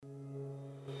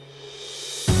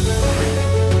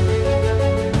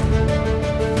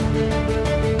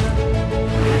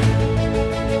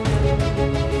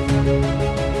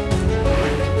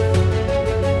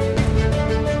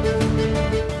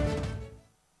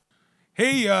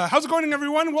Hey, how's it going,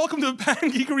 everyone? Welcome to the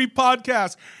Pan Geekery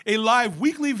Podcast, a live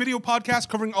weekly video podcast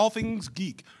covering all things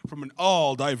geek from an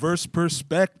all diverse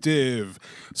perspective.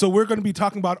 So we're going to be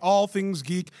talking about all things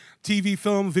geek, TV,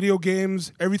 film, video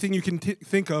games, everything you can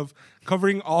think of,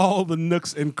 covering all the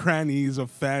nooks and crannies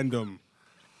of fandom.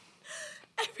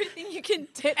 Everything you can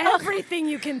think of. Everything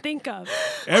you can think of.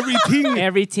 Everything you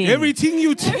Everything can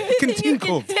you think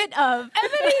of. think of.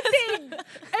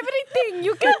 Everything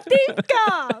you can think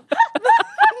of.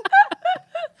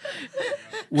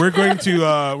 We're going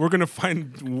to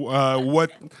find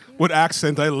what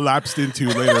accent I lapsed into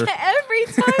later. Every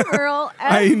time, Earl.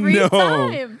 I Every know.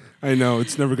 time. I know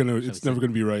it's never gonna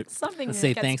be right. Something Let's that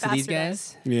say gets thanks to these bastardized.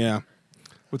 guys. Yeah.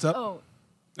 What's up? Oh,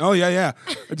 Oh yeah.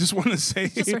 I just want to say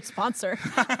just our sponsor.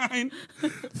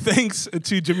 thanks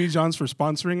to Jimmy John's for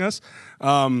sponsoring us.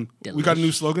 We got a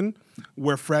new slogan: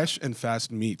 "Where fresh and fast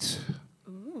meet."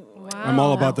 Wow. I'm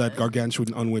all about that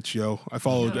gargantuan unwitch, yo. I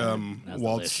followed That's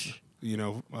Walt's,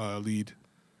 delish. lead.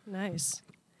 Nice.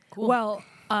 Cool. Well,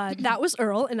 that was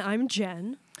Earl, and I'm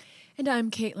Jen. And I'm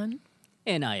Caitlin.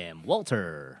 And I am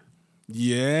Walter.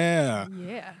 Yeah.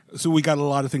 Yeah. So we got a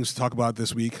lot of things to talk about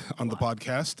this week on the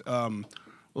podcast.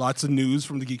 Lots of news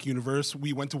from the geek universe.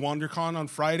 We went to WonderCon on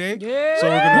Friday. Yeah. So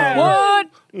we're gonna What?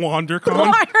 WonderCon.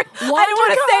 I didn't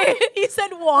want to say it. He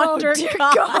said wander. Oh, dear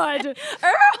God.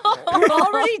 Earl. We've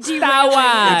already It's derailed.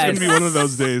 gonna be one of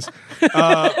those days.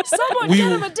 Someone We-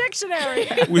 get him a dictionary.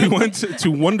 We went to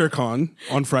WonderCon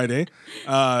on Friday,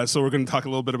 so we're going to talk a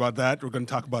little bit about that. We're going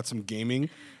to talk about some gaming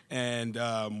and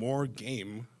more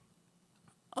Game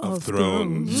of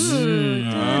Thrones.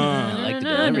 I like to do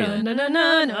everything. No, no,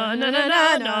 no, no, no,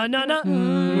 no, no, no,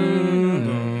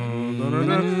 no,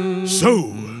 no.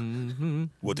 So,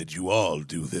 what did you all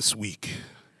do this week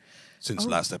since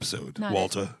last episode, Not it.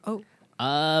 Walter?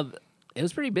 It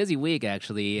was a pretty busy week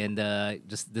actually, and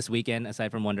just this weekend,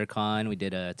 aside from WonderCon, we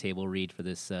did a table read for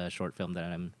this short film that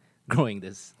I'm growing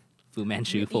this Fu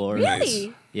Manchu for.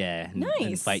 Really? Yeah, and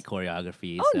Nice. fight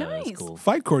choreography. Oh, so nice. it's cool.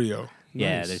 Fight choreo.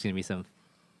 Yeah, Nice. there's gonna be some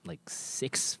like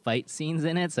 6 fight scenes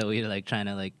in it, so we're like trying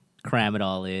to like cram it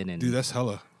all in and Dude, that's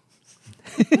hella.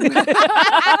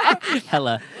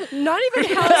 hella. Not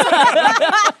even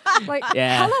hella. Like,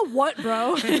 Yeah. hella what,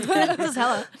 bro? Just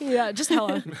hella. Yeah, just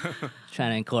hella.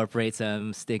 Trying to incorporate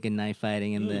some stick and knife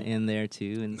fighting in there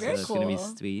too, and Very so it's gonna be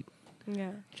cool. sweet.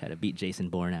 Yeah, Try to beat Jason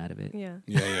Bourne out of it. yeah.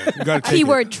 Yeah. You got to take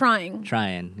Keyword trying.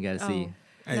 Trying, you gotta see.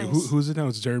 Oh. It. Hey, Nice. who's it now?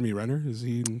 It's Jeremy Renner. Is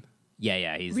he?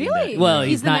 Yeah, he's Really? In the, well, He's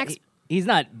he's the not. next- He's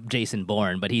not Jason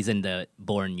Bourne, but he's in the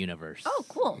Bourne universe. Oh,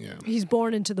 cool. Yeah. He's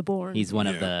born into the born. He's one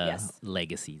of Yeah. the Yes.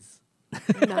 legacies.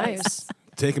 nice.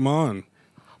 Take him on.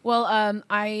 Well,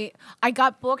 I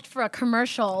got booked for a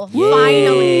commercial.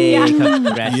 Finally. Yeah.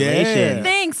 Congratulations. Yeah.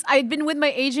 Thanks. I'd been with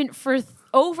my agent for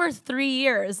over 3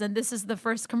 years, and this is the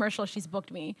first commercial she's booked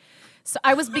me. So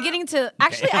I was beginning to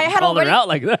actually. I had Called already. her out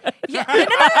like that. Yeah, no,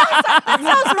 that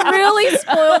sounds really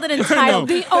spoiled and entitled.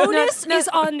 The onus is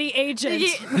on the agent.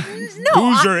 No,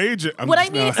 Who's your agent? I'm what I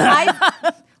just- mean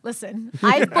no. is,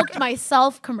 I booked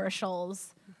myself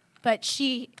commercials, but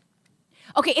she.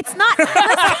 Okay, it's not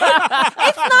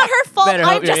her fault. Better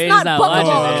hope I'm your just agent's not not bookable.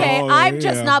 watching Okay, this. I'm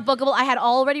just Yeah. not bookable. I had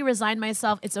already resigned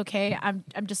myself. It's okay. I'm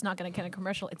just not going to get a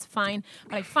commercial. It's fine.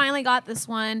 But I finally got this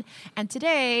one, and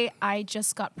today I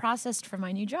just got processed for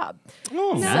my new job.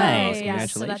 Oh, Nice. So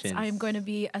Congratulations. that's, I am going to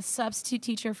be a substitute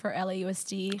teacher for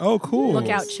LAUSD. Oh, cool. Look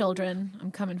out, children.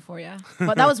 I'm coming for you.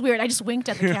 But that was weird. I just winked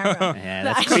at the camera. Yeah, I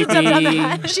that's shouldn't have done creepy.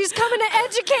 that. She's coming to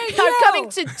educate you. I'm coming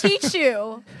to teach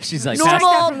you. She's like that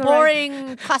Normal, from the boring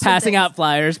classroom passing things. out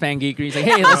flyers, Pangeekery. He's like,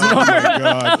 hey, listen to Oh her. my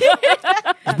God.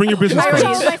 Just bring your business I cards.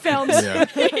 already my films.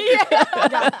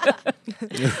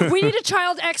 Yeah. We need a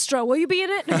child extra. Will you be in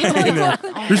it?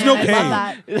 There's no I love pay,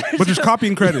 that. but there's copy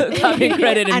and credit Copy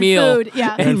credit and And meal. food,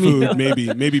 yeah. and food,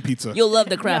 maybe pizza. You'll love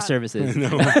the craft Yeah. services. No,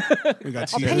 we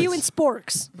got I'll pay you in cheese.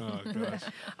 sporks.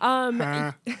 Oh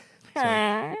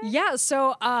gosh. Yeah,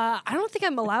 so I don't think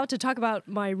I'm allowed to talk about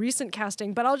my recent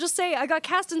casting, but I'll just say I got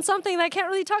cast in something that I can't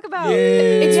really talk about.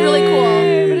 Yay. It's really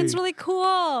cool. But it's really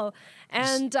cool.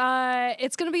 And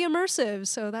it's going to be immersive,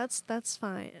 so that's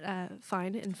fine,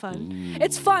 fine and fun.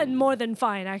 It's fun more than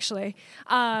fine, actually.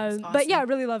 But yeah, I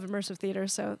really love immersive theater,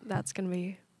 so that's gonna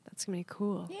be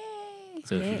cool.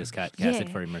 So if you just got casted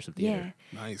Yeah. for immersive Yeah, theater,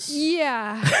 Nice.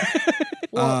 yeah.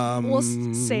 We'll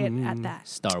say it at that.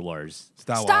 Star Wars.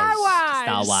 Star Wars. Star Wars.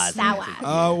 Star Wars. Star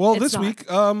Wars. Well, It's this not. week,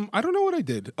 I don't know what I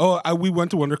did. We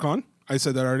went to WonderCon. I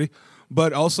said that already.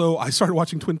 But also, I started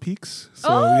watching Twin Peaks. So,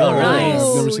 Oh, nice.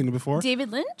 I've never seen it before. David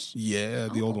Lynch? Yeah,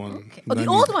 the old one. Oh, the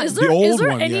old one. Is The there old is there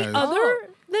one, any yeah. other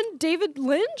than David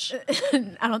Lynch?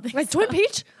 I don't think Like so. Twin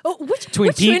Peach? Oh, which Twin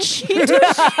which Peach? Twin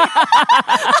Peach?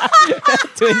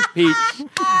 Twin Peach.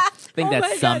 I think Oh my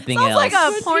that's God. something Sounds else. like a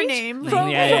Twin porn Peach? name.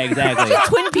 Yeah, exactly.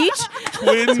 Twin Peach?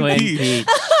 Twin, Twin Peach. Peach.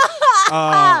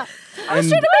 I was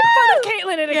trying to make fun of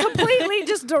Caitlin and it completely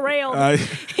just derailed.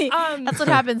 That's what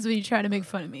happens when you try to make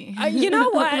fun of me. You know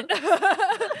what?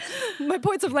 My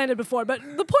points have landed before, but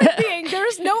the point being, there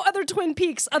is no other Twin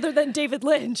Peaks other than David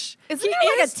Lynch. Isn't He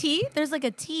there like is- a tea? There's like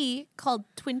a tea called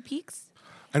Twin Peaks.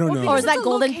 I don't know. Or is It's that a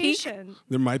Golden Peak? location.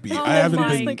 There might be. Oh I haven't my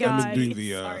been, I've God. been doing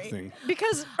the Sorry. thing.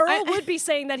 Because Earl would be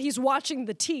saying that he's watching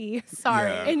the tea Sorry.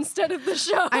 Yeah. instead of the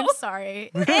show. I'm sorry.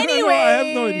 No, Anyway, I have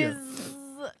no idea.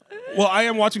 Well, I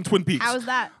am watching Twin Peaks. How is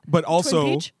that? But also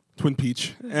Peach? Twin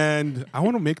Peach, and I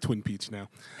want to make Twin Peach now.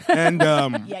 And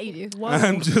Yeah, you do.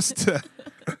 I'm just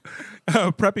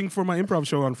prepping for my improv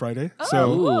show on Friday. So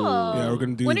Cool. yeah, we're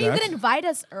gonna do When are you that. going to invite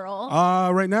us, Earl?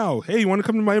 Right now. Hey, you want to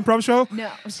come to my improv show? no.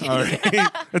 All right,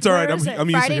 it's all right. Where is it? I'm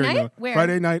used to Friday hearing night? that. Where?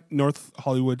 Friday night, North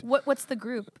Hollywood. What's the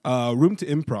group? Room to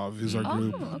Improv is our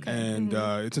group, okay. and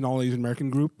it's an all Asian American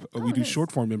group. We do nice.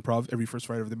 short form improv every first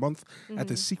Friday of the month at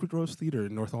the Secret Rose Theater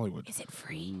in North Hollywood. Is it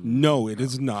free? No, it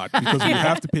is not because we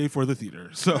have to pay for the theater.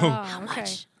 So Oh, okay.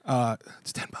 Much?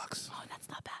 it's $10. Oh, that's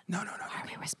not bad. No. Are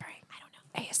we whispering? I don't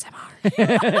know.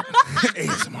 ASMR.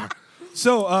 ASMR.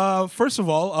 So first of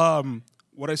all,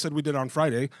 what I said we did on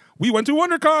Friday, we went to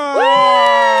WonderCon,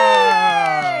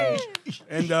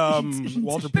 and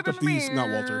Walter picked up these. Not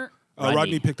Walter. Rodney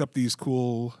Rodney. picked up these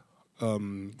cool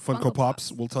Funko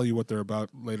Pops. We'll tell you what they're about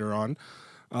later on.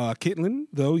 Caitlin,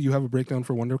 though, you have a breakdown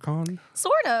for WonderCon.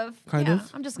 Sort of. Kind yeah,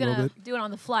 of, I'm just a little going to bit. do it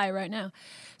on the fly right now.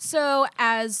 So,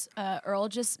 as Earl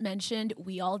just mentioned,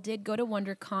 we all did go to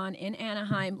WonderCon in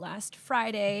Anaheim last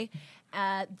Friday.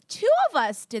 Two of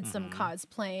us did some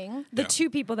cosplaying. The two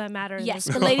people that matter. in Yes,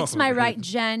 this. the lady to my right,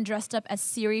 Jen, dressed up as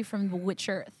Ciri from The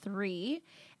Witcher 3.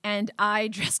 And I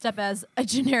dressed up as a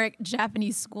generic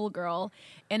Japanese schoolgirl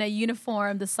in a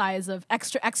uniform the size of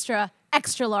extra, extra,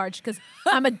 extra large because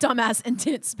I'm a dumbass and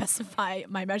didn't specify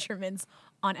my measurements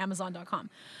on Amazon.com.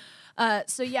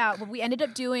 So yeah, what we ended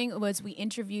up doing was we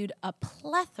interviewed a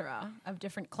plethora of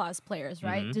different cosplayers,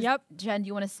 right? Yep. Jen, do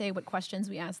you want to say what questions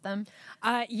we asked them?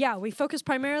 Yeah, we focused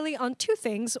primarily on two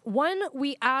things. One,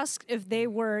 we asked if they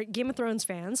were Game of Thrones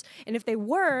fans, and if they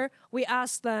were, we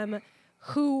asked them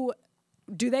who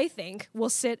do they think will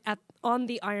sit on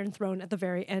the Iron Throne at the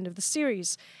very end of the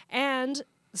series. And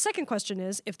the second question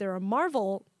is, if they're a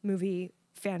Marvel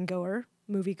moviegoer,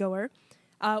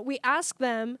 we asked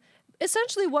them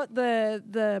essentially what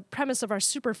the premise of our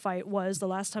super fight was the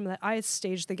last time that I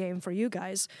staged the game for you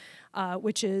guys,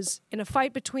 which is in a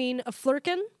fight between a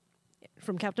Flurkin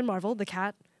from Captain Marvel, the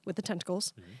cat with the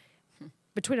tentacles,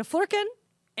 between a Flurkin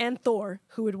and Thor,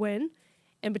 who would win,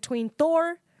 and between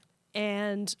Thor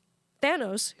and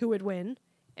Thanos, who would win,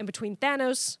 and between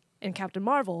Thanos and Captain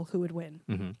Marvel, who would win.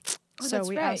 Oh, So that's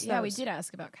we right. asked Yeah, we those. did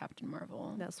ask about Captain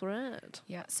Marvel. That's right.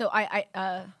 Yeah. So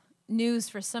I news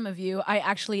for some of you. I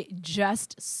actually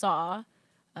just saw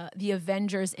the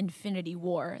Avengers: Infinity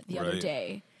War the other Right.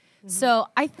 day. So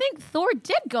I think Thor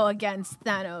did go against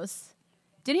Thanos.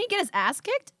 Didn't he get his ass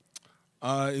kicked?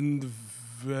 In the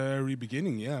very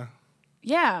beginning, yeah.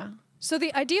 Yeah. So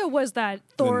the idea was that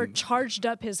Thor charged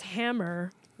up his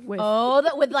hammer with. Oh,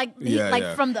 that with like Yeah, like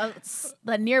yeah. from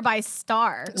the nearby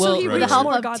star. Well, he Right. with the reached help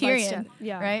for of godlike Tyrion. stand.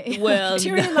 Yeah. Right. Well,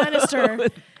 Tyrion Lannister,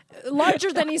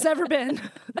 larger than he's ever been.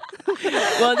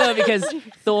 well, no, because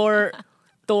Thor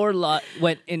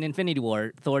went in Infinity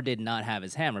War. Thor did not have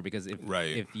his hammer because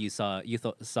if you saw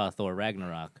Thor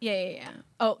Ragnarok. Yeah.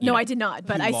 Oh no, know. I did not.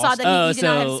 But He I saw lost- that he did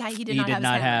not have so his, he did he not did have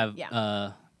not his hammer. have.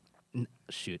 Yeah.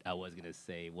 Shoot, I was gonna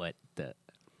say what the.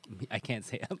 I can't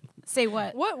say. Say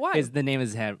what? What? Why? The name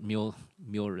is Mjolnir.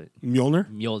 Mjolnir?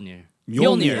 Mjolnir.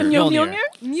 Mjolnir.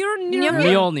 Mjolnir?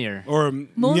 Mjolnir. Or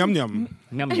Nyum Nyum.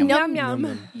 Yum, yum. Yum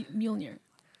yum. Mjolnir.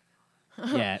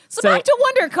 Yeah. So back to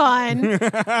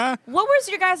WonderCon. What was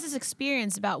your guys'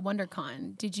 experience about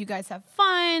WonderCon? Did you guys have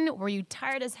fun? Were you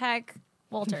tired as heck?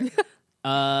 Walter.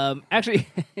 Actually,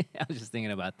 I was just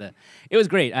thinking about it was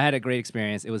great. I had a great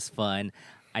experience. It was fun.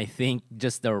 I think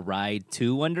just the ride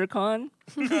to WonderCon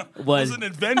was an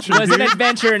adventure. was an dude.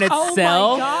 adventure in Oh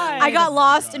itself. my god! I got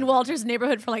lost in Walter's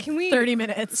neighborhood for like Can we- 30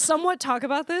 minutes. somewhat talk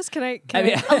about this. Can I? I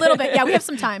mean, A little bit. Yeah, we have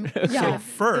some time. So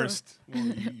first,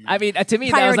 I mean, to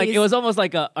me, that was like Priorities. it was almost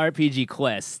like a RPG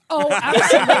quest. Oh,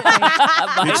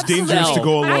 absolutely. it's dangerous to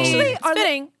go alone. Actually,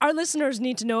 fitting. our listeners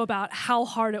need to know about how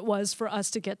hard it was for us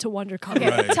to get to WonderCon. Okay,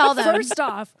 Right. tell them. First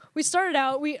off, we started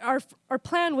out. Our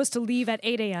plan was to leave at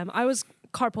 8 a.m. I was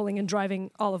carpooling and driving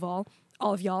all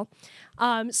of y'all.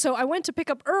 So I went to pick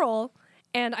up Earl,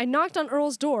 and I knocked on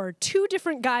Earl's door. 2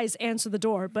 different guys answered the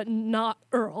door, but not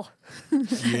Earl.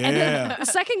 Yeah. The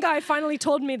second guy finally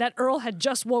told me that Earl had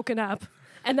just woken up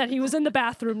and that he was in the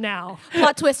bathroom now.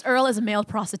 Plot twist: Earl is a male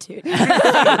prostitute.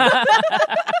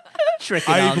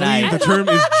 Tricking I all night. believe the term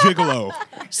is gigolo.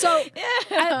 So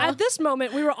at this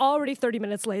moment, we were already 30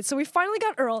 minutes late. So we finally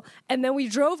got Earl, and then we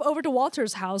drove over to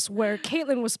Walter's house where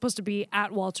Caitlin was supposed to be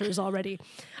at Walter's already.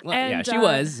 Well, and, yeah, she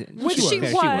was. Which She she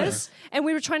was. was. And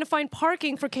we were trying to find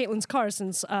parking for Caitlin's car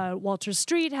since Walter's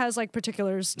Street has like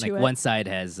particulars to Like it. one side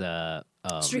has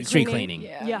Street street cleaning.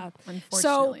 cleaning. Yeah.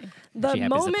 So Unfortunately. the She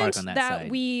happens to park moment on that that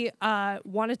side. we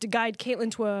wanted to guide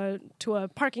Caitlin to a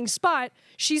parking spot,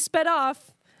 she sped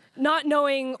off, not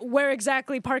knowing where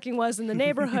exactly parking was in the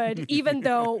neighborhood, even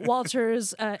though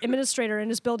Walter's administrator in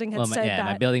his building had Well, said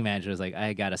my that. building manager was like,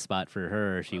 I got a spot for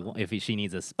her if she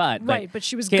needs a spot. Right, but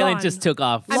she was Caitlin gone. just took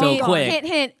off I so mean, quick. hint,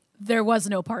 hint. There was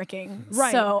no parking,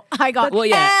 Right. so I got Well,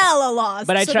 yeah. hella lost.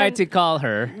 But I So tried then- to call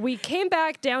her. We came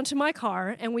back down to my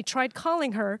car and we tried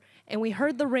calling her, and we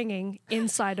heard the ringing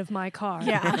inside of my car.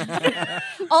 Yeah.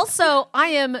 Also, I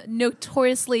am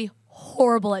notoriously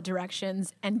horrible at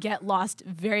directions and get lost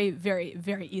very, very,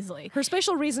 very easily. Her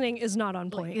spatial reasoning is not on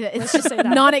point. It's Let's just say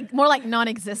that. more like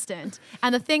non-existent.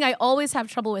 And the thing I always have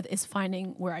trouble with is finding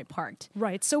where I parked.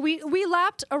 Right. So we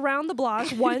lapped around the block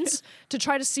once to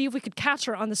try to see if we could catch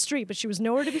her on the street, but she was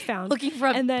nowhere to be found. Looking for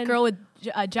a and then, girl with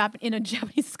in a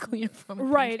Japanese school uniform. with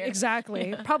Right, pink hair.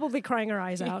 exactly. Probably crying her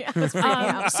eyes out. Yeah, it was freaking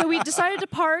out. So we decided to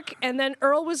park, and then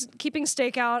Earl was keeping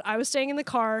stakeout. I was staying in the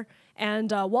car,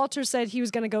 and Walter said he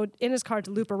was going to go in his car to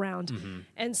loop around. Mm-hmm.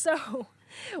 And so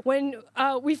when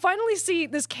we finally see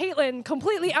this Caitlin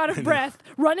completely out of breath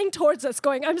running towards us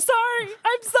going, I'm sorry.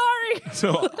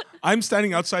 So I'm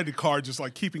standing outside the car, just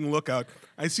like keeping a lookout.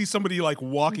 I see somebody like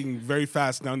walking very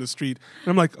fast down the street, and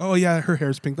I'm like, "Oh yeah, her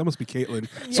hair's pink. That must be Caitlin."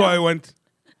 So I waved,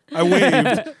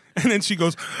 and then she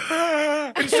goes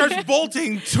and starts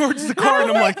bolting towards the car,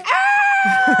 and I'm like,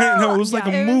 "No, it was like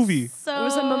Yeah. a movie." So It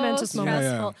was a momentous moment.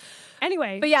 stressful.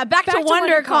 Anyway. But yeah, back to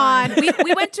WonderCon.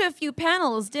 we went to a few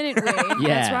panels, didn't we?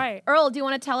 Yeah. That's right. Earl, do you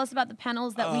want to tell us about the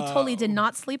panels that we totally did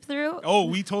not sleep through? Oh,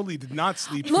 we totally did not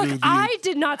sleep Look, through the. I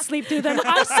did not sleep through them.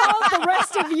 I saw the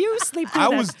rest of you sleep through I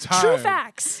them. was True tired.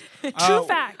 facts. True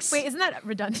facts. Wait, isn't that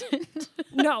redundant?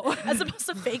 No. As opposed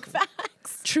to fake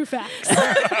facts? True facts.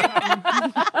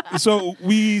 So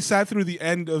we sat through the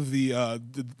end of the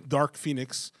Dark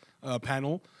Phoenix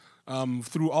panel,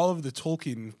 through all of the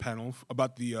Tolkien panel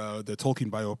about the Tolkien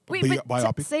Wait, but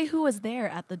biopic. say who was there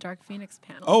at the Dark Phoenix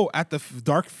panel. Oh, at the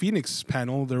Dark Phoenix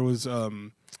panel, there was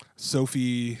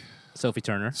Sophie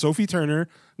Turner.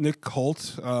 Nick Holt,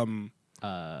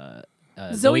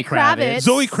 Zoe Kravitz.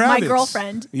 Zoe Kravitz, My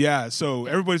girlfriend. Yeah, so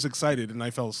everybody's excited, and I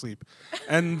fell asleep.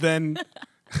 And then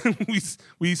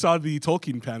we saw the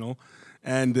Tolkien panel,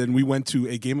 and then we went to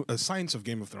a Science of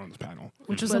Game of Thrones panel,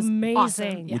 Which was Was amazing.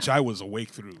 awesome. which I was awake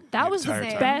through. That was the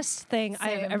entire time. best thing I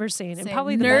Same. have ever seen, and Same.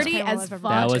 probably the Nerdy best panel as I've ever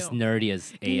fuck. been That was to. nerdy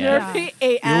as AF. Yeah.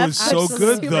 AF. was so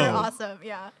good, Super though. awesome,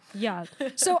 yeah. Yeah.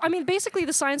 So, I mean, basically,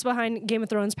 the science behind Game of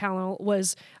Thrones panel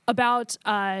was about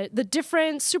the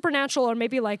different supernatural or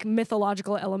maybe like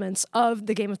mythological elements of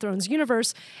the Game of Thrones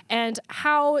universe and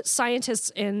how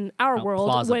scientists in our How world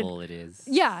plausible would, it is.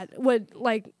 would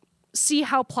like see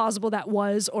how plausible that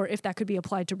was or if that could be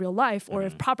applied to real life or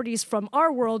if properties from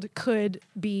our world could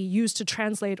be used to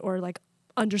translate or like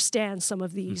understand some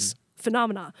of these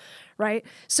phenomena, right?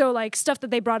 So, like, stuff that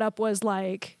they brought up was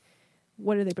like,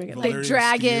 what did they bring up? Like Valerian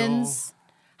dragons. steel.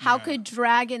 How Yeah. could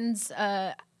dragons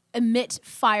emit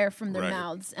fire from their Right.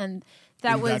 mouths? And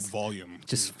that In was that volume.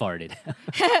 Just farted.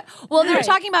 well, they were Right.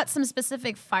 talking about some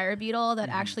specific fire beetle that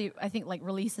actually I think like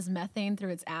releases methane through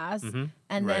its ass, and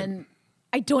Right. then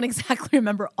I don't exactly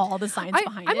remember all the science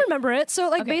behind I it. remember it. So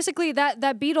like Okay. basically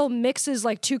that beetle mixes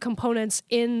like two components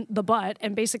in the butt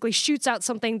and basically shoots out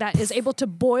something that is able to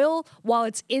boil while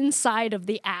it's inside of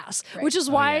the ass. Right. Which is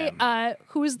why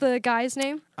who is the guy's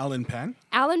name? Alan Pan,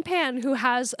 Alan Pan, who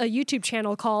has a YouTube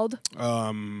channel called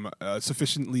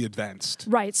sufficiently advanced.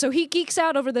 Right. So he geeks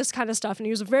out over this kind of stuff, and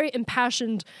he was a very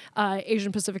impassioned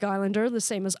Asian Pacific Islander, the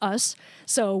same as us.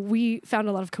 So we found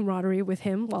a lot of camaraderie with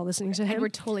him while listening to him. and we're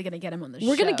totally gonna get him on the show.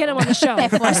 We're gonna get him on the show. I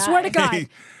swear to God. Hey,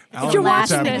 If Alan, you're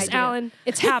what's watching happening? this, Alan,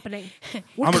 it's happening.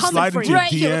 We're I'ma coming slide for into you. your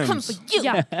Right here, come DMs. for you.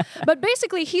 Yeah. But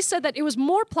basically, he said that it was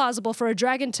more plausible for a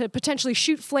dragon to potentially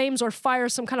shoot flames or fire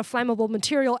some kind of flammable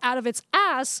material out of its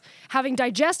ass, having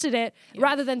digested it,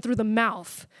 rather than through the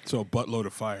mouth. So a buttload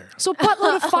of fire. So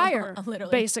buttload of fire,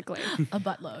 Literally. basically. A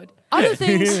buttload. Other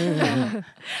things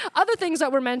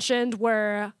that were mentioned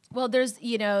were Well, there's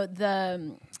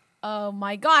the Oh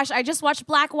my gosh! I just watched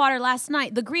Blackwater last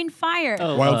night. The Green Fire,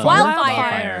 Oh, Wildfire.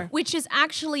 Wildfire, which is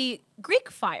actually Greek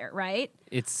fire, right?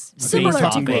 It's Similar based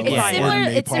to off Greek of- fire.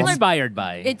 It's similar- Inspired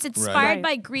by. It's inspired Right.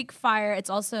 by Greek fire. It's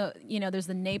also, there's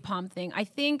the napalm thing. I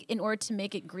think in order to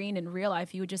make it green in real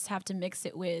life, you would just have to mix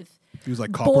it with He was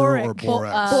like copper Boric. or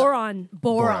borax. Boron.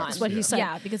 boron. That's what he said.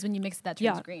 Yeah, because when you mix it, that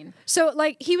turns green. So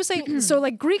like he was saying, so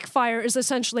like Greek fire is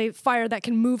essentially fire that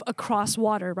can move across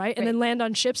water, right? And then land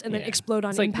on ships and then Yeah. explode on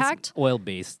It's like impact. oil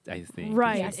based, I think.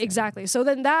 Right, Yes. exactly. So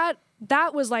then that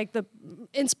was like the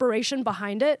inspiration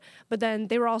behind it. But then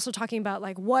they were also talking about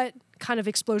like what kind of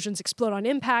explosions explode on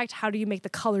impact. How do you make the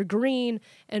color green?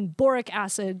 And boric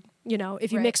acid,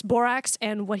 if you Right. mix borax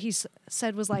and what he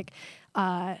said was like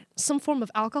some form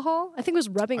of alcohol. I think it was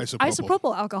rubbing Isopropyl.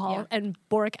 isopropyl alcohol Yeah. and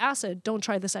boric acid. Don't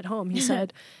try this at home, he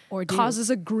said. Or do. causes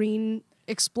a green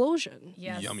explosion.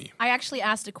 Yes. Yummy. I actually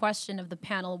asked a question of the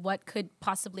panel: what could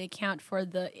possibly account for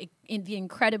the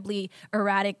incredibly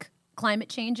erratic climate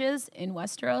changes in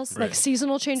Westeros? Like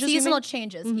seasonal changes. you Seasonal mean?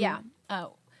 changes, yeah.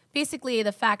 Basically,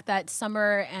 the fact that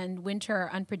summer and winter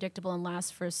are unpredictable and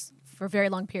last for very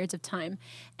long periods of time.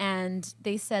 And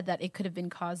they said that it could have been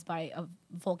caused by a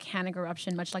volcanic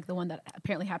eruption, much like the one that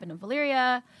apparently happened in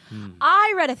Valyria.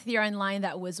 I read a theory online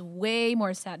that was way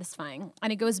more satisfying.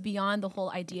 And it goes beyond the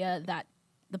whole idea that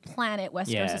the planet Westeros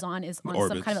Yeah. is on some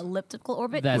Orbits. kind of elliptical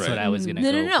orbit. That's Right. what I was going to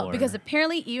No, go no, no, for. because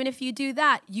apparently, even if you do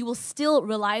that, you will still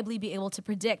reliably be able to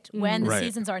predict when the Right.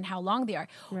 seasons are and how long they are.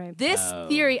 Right. This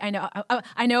theory, I know, like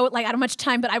I don't have much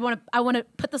time, but I want to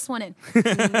put this one in.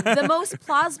 The most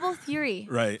plausible theory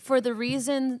Right. for the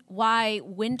reason why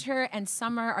winter and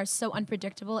summer are so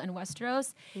unpredictable in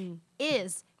Westeros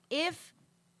is if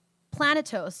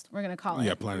Planetos, we're gonna call it,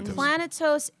 Yeah, Planetos.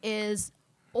 Planetos is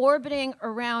orbiting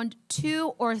around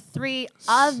 2 or 3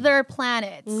 other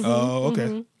planets Oh,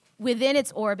 okay. within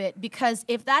its orbit, because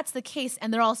if that's the case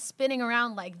and they're all spinning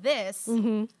around like this,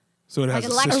 So it has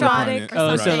Like a sister electronic planet. or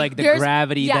Oh, something. so like the There's-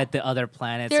 gravity yeah. that the other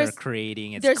planets are There's-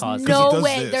 creating, it's there's causing. Because it no does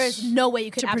way this. there's no way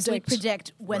you could To absolutely predict.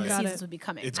 predict when Right. the Got seasons it. would be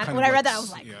coming. It's And kind when of I read like that, I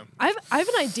was like, yeah. I have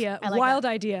an idea, I like wild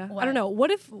that. idea. What? I don't know.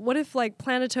 What if like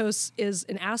Planetos is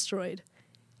an asteroid,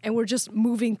 and we're just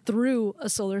moving through a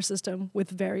solar system with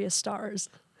various stars?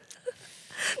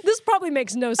 This probably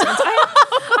makes no sense.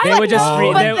 They would just know,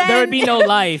 free. but There would be no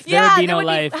life. Yeah, there would be there no would be-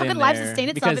 life. how in could life there sustain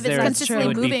itself if because it's there consistently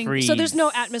would be moving? freeze. So there's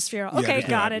no atmosphere. Okay, there's no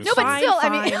got it. atmosphere. No, but Fine, still, I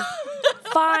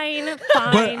fine. mean- fine.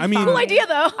 But, I mean- fine. Cool idea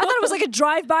though. I thought it was like a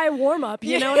drive-by warm-up.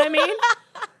 You know what I mean?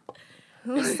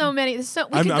 There's so many. We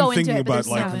I'm could go thinking into it, but about there's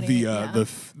like so many. the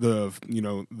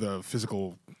yeah. the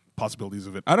physical possibilities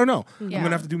of it. I don't know. I'm Yeah.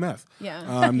 gonna have to do math. Yeah.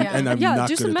 Yeah. And I'm Yeah, not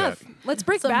do good some at math. that. Let's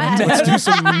break Some bad. math. Let's do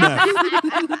some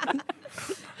math.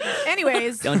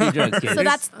 Anyways, Don't do drugs, kids. so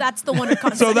that's the wonder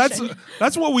conversation. So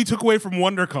that's what we took away from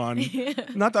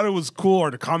WonderCon. Not that it was cool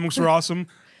or the comics were awesome.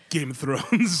 Game of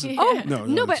Thrones. Oh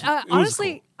No, but it was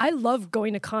honestly, cool. I love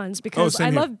going to cons because same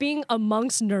I here. love being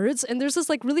amongst nerds, and there's this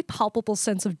like really palpable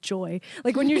sense of joy.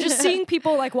 Like when you're just seeing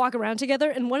people like walk around together,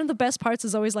 and one of the best parts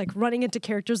is always like running into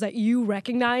characters that you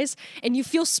recognize, and you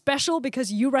feel special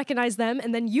because you recognize them,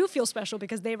 and then you feel special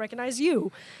because they recognize you.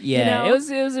 Yeah, you know?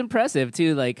 it was impressive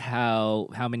too. Like how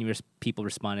many people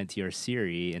responded to your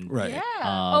Siri and Right. Yeah.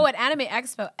 Um, At Anime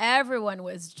Expo, everyone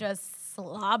was just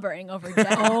slobbering over Jen.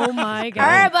 Oh my god!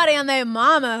 Everybody and their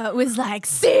mama was like,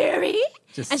 Siri?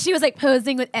 Just- And she was like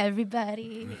posing with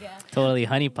everybody. Yeah. totally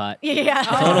honeypot. Yeah.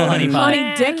 Total honeypot. Honey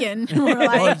Dickin. We're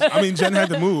like, Well, I mean, Jen had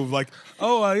to move. Like,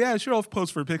 yeah, sure, I'll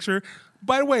post for a picture.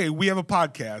 By the way, we have a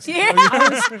podcast. yeah.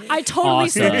 I totally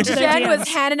slid Awesome. into their Jen was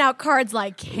DMs. handing out cards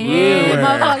like candy, You were-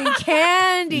 motherfucking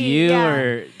candy. You Yeah.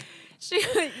 were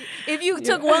If you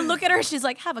took one look at her, she's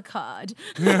like, have a card.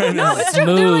 No, it's true.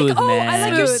 Smooth, They're like, oh, man. I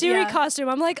like your Smooth, Siri yeah. costume.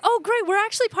 I'm like, oh, great. We're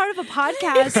actually part of a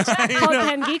podcast called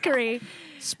Pen Geekery.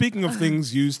 Speaking of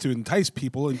things used to entice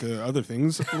people into other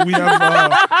things, we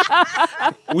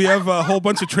have a whole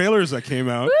bunch of trailers that came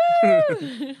out.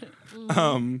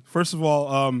 First of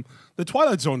all, the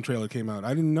Twilight Zone trailer came out. I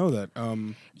didn't know that.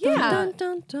 Yeah. Dun,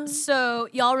 dun, dun. So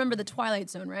y'all remember the Twilight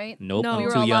Zone, right? nope. No. I'm We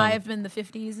were too young. alive in the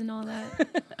 50s and all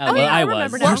that. Well, yeah, I I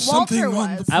remember was. now. There's Walter something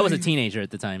on was. the I was a teenager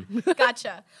at the time.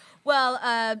 Gotcha. Well,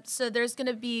 so there's going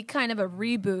to be kind of a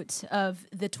reboot of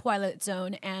the Twilight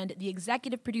Zone, and the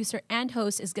executive producer and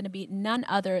host is going to be none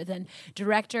other than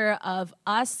director of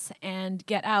Us and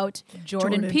Get Out,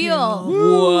 Jordan Peele.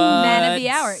 What? Man of the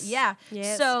Hour, yeah.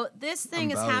 Yes. So this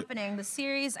thing is about it. happening. The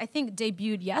series, I think,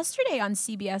 debuted yesterday on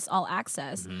CBS All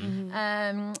Access.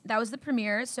 That was the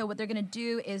premiere. So what they're going to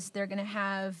do is they're going to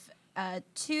have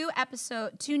two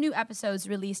new episodes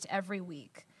released every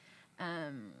week.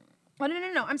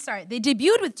 No. I'm sorry. They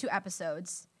debuted with 2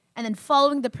 episodes, And then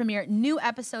following the premiere, new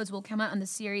episodes will come out on the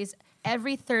series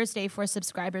every Thursday for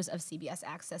subscribers of CBS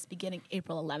Access beginning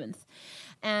April 11th.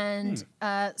 And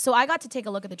so I got to take a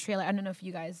look at the trailer. I don't know if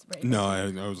you guys were able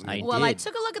No, to. I was. Well, I did.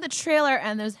 took a look at the trailer,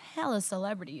 and there's hella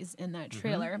celebrities in that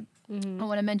trailer. I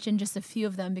want to mention just a few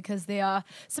of them because they are,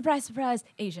 surprise, surprise,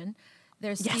 Asian.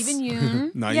 There's Yes. Steven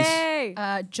Yeun, Nice.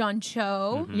 Yay! John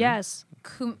Cho, Yes.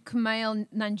 Kumail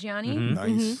Nanjiani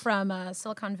Nice. from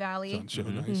Silicon Valley. Sounds so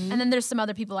nice. And then there's some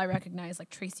other people I recognize, like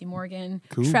Tracy Morgan,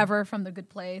 Cool. Trevor from The Good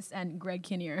Place, and Greg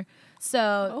Kinnear. So,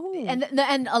 Oh.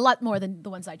 and a lot more than the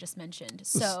ones I just mentioned.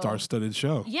 It's a So, star-studded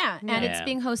show. yeah, and it's Yeah.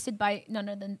 being hosted by none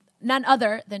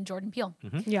other than Jordan Peele.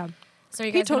 Yeah. So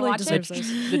you He guys gonna totally watch deserves it?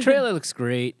 this. The trailer looks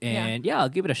great, and yeah, I'll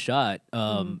give it a shot.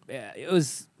 Yeah, it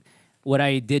was. What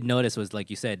I did notice was, like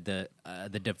you said, the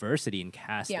diversity in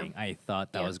casting. I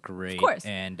thought that Yeah. was great, course.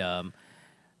 and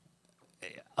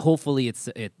hopefully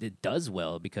it does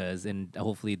well because, and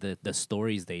hopefully the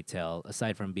stories they tell,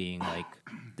 aside from being like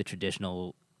the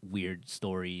traditional weird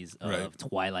stories of Right.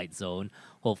 Twilight Zone,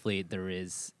 hopefully there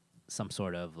is some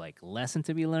sort of like lesson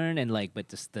to be learned, and like, but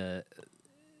just the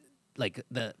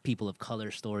people of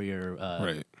color story or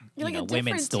Right. You're like a women's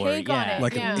different story, take on yeah, it.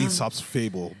 Like Yeah. an Aesop's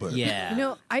fable, but yeah. You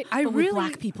know, I But with really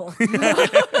black people.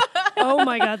 Oh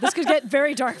my god, this could get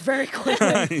very dark very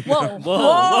quickly. Whoa.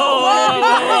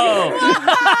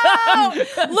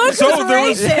 Luke So was there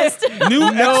was- racist. new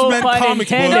No X-Men pun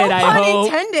comic intended, book. I Pun hope.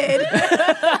 intended.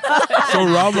 So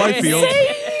Rob Liefeld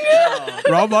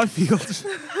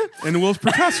and Will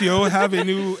Pertasio have a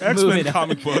new X-Men Moving on.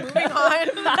 comic book Moving on.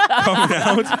 coming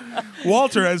out.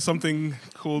 Walter has something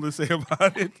cool to say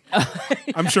about it.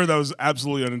 I'm sure that was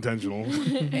absolutely unintentional.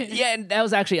 Yeah, and that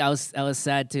was actually I was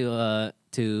sad to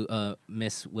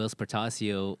miss Will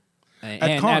Spartasio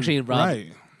and Con, actually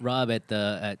right. Rob at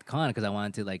Con because I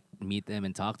wanted to like meet them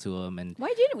and talk to them. And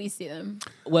Why didn't we see them?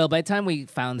 well, by the time we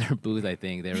found their booth, I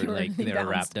think they were like they were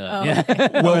bounced. wrapped up. Oh,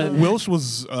 Yeah. Well, Wilsh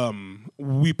was.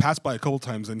 We passed by a couple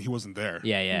times and he wasn't there.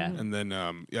 yeah. And then,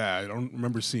 I don't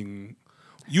remember seeing.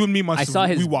 You and me must. I saw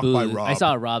his We walked booth. by Rob. I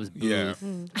saw Rob's Yeah.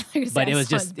 booth, but it was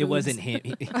just it wasn't him.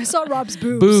 I saw Rob's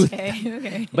boobs. Booth.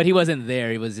 Okay. But he wasn't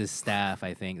there. It was his staff,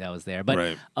 I think, that was there. But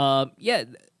Right. yeah.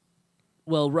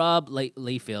 Well, Rob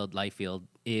Liefeld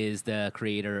is the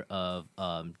creator of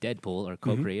Deadpool, or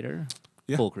co-creator,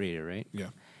 Yeah. full creator, right? Yeah.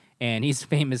 And he's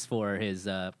famous for his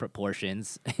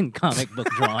proportions in comic book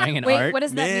drawing and Wait, art. what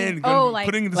does that Man, mean? gonna Oh, be like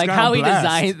putting this Like guy how on he blast.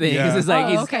 designed things. Yeah. It's like Oh,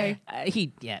 he's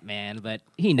okay. man, but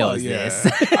he knows yeah. this.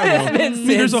 I know.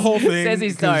 Here's the whole thing. Since he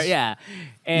 'cause- started, yeah.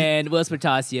 And Will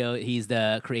Spartasio, he's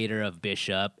the creator of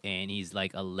Bishop, and he's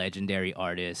like a legendary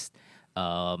artist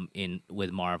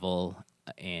with Marvel,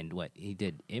 and what he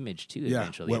did Image too Yeah,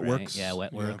 eventually, Wetworks. right? Yeah,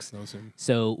 Wetworks. that was him.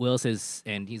 So Will's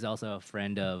and he's also a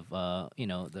friend of the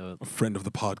A friend of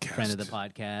the podcast. friend of the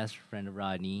podcast, friend of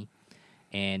Rodney,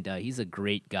 and he's a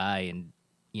great guy. And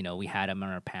we had him on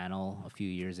our panel a few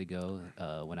years ago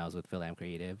when I was with Phil Am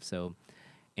Creative. So,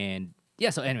 and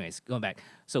yeah. So, anyways, going back.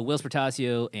 So Will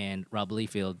Spartasio and Rob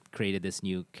Liefeld created this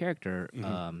new character,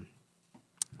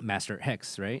 Master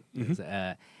X, right?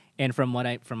 And from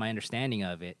my understanding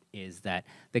of it is that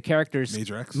the characters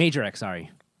Major X? sorry,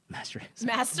 Master X.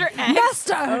 Master X.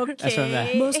 Master! Okay. That's from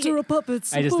that. Master of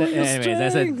puppets. I just, pulling the anyways,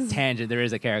 that's a strings. tangent. There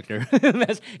is a character.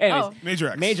 Anyways, Oh. Major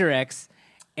X. Major X.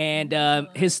 And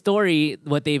his story,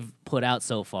 what they've put out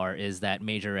so far is that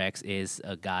Major X is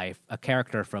a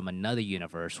character from another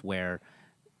universe where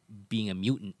being a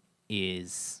mutant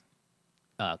is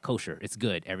kosher. It's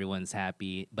good. Everyone's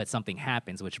happy. But something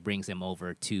happens which brings him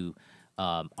over to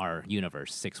our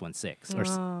universe, 616. Or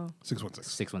Oh. 616.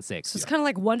 616. So it's kind of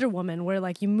like Wonder Woman, where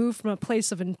like you move from a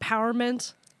place of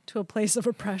empowerment to a place of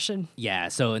oppression. Yeah,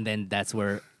 so and then that's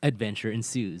where adventure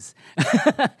ensues.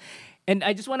 And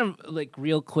I just want to like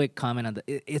real quick comment on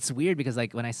it's weird because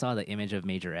like when I saw the image of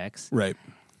Major X, Right.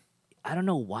 I don't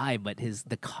know why, but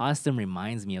the costume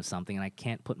reminds me of something and I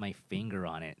can't put my finger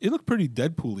on it. It looked pretty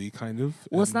Deadpool-y, kind of.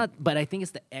 Well, it's not, but I think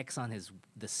it's the X on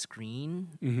the screen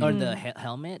or the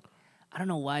helmet. I don't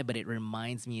know why, but it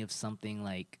reminds me of something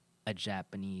like a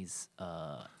Japanese,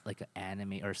 like an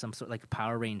anime or some sort like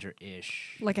Power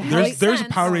Ranger-ish. Like a Makes There's a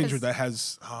sense, Power Ranger 'cause- that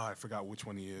has. I forgot which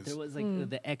one he is. There was like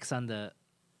the X on the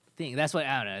thing. That's what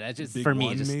I don't know. That's just Big for me.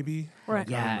 One, Just, maybe. Right.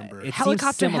 I yeah, remember. it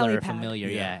Helicopter seems similar, helipad. familiar.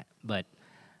 Yeah. Yeah, but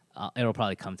it'll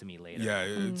probably come to me later. Yeah,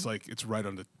 it's like it's right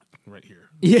on the right here.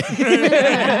 Yeah.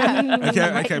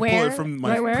 I can't pull where? it from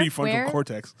my Right where? prefrontal Where?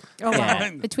 cortex. Oh,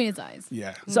 Yeah. Between his eyes.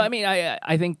 Yeah. So I mean,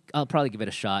 I think I'll probably give it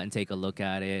a shot and take a look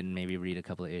at it and maybe read a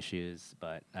couple of issues.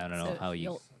 But I don't know So how you.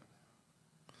 you'll-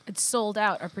 It's sold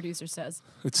out, our producer says.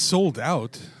 It's sold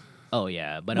out. Oh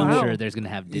yeah, but Wow. I'm sure there's gonna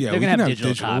have Yeah, they're we gonna can have have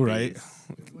digital digital, right?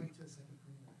 copies.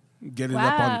 Get it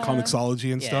up on Wow.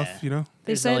 Comixology and stuff, Yeah. you know? They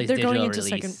There's said always they're going digital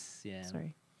into release. second. Yeah.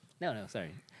 Sorry. No,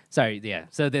 sorry. Yeah.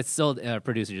 So that's sold. Our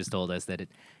producer just told us that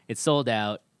it's sold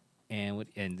out, and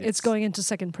It's going into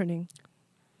second printing.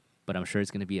 But I'm sure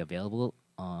it's going to be available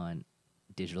on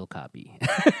digital copy.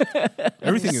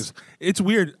 Everything is. It's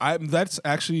weird. That's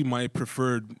actually my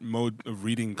preferred mode of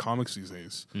reading comics these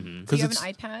days. Do you Because have an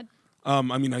it's. iPad? I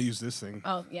mean, I use this thing.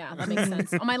 Oh yeah, that makes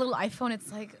sense. On my little iPhone,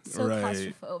 it's like so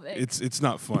Right. claustrophobic. It's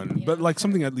not fun, Yeah, but like okay.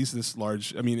 something at least this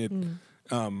large. I mean,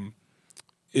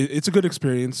 it's a good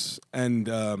experience, and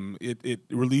it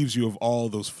relieves you of all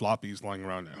those floppies lying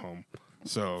around at home.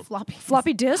 So floppy.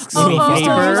 Floppy disks. Oh, Little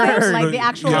paper. like the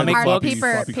actual Yeah, comic hard books. paper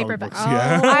Floppy comic paperback. books,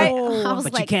 yeah. I was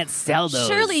but like, you can't sell those.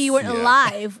 surely you weren't Yeah.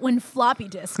 alive when floppy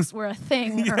disks were a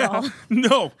thing, Earl.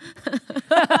 no,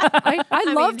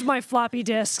 I loved my floppy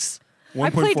disks.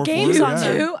 I played 1.44, games on yeah.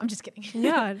 them. Two? I'm just kidding.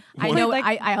 Yeah. I played, know. like,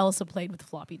 I also played with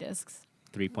floppy disks.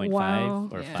 3.5 Wow.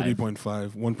 or Yeah. 5.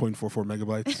 3.5, 1.44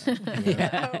 megabytes.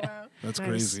 That's Nice.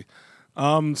 crazy.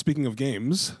 Speaking of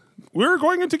games, we're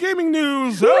going into gaming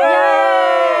news.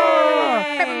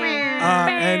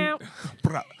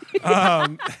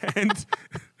 And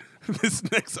this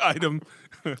next item,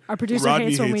 Our producer Rodney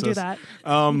hates when we hates do us.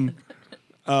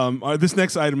 that. this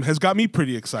next item has got me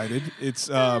pretty excited. It's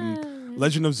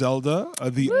Legend of Zelda,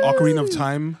 the Ocarina of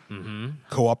Time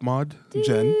co-op mod,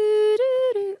 Jen.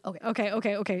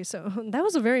 Okay. So that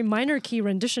was a very minor key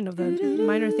rendition of the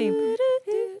minor theme.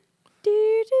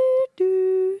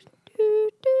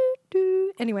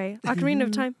 Anyway, Ocarina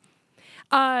of Time.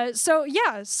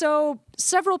 So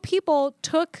several people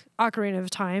took Ocarina of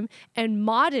Time and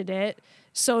modded it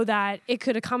so that it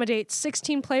could accommodate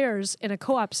 16 players in a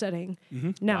co-op setting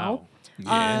now,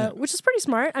 Yeah. which is pretty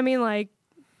smart. I mean, like,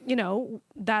 you know,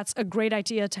 that's a great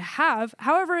idea to have.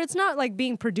 However, it's not like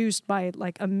being produced by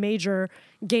like a major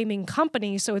gaming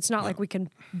company, so it's not like we can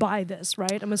buy this,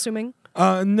 right? I'm assuming.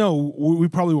 No, we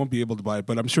probably won't be able to buy it,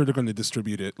 but I'm sure they're going to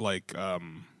distribute it like,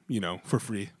 for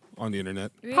free on the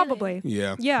internet. Probably.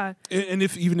 Yeah. Yeah. And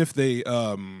even if they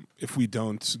if we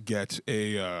don't get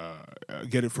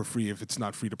get it for free, if it's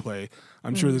not free to play,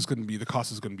 I'm sure there's going to be the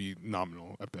cost is going to be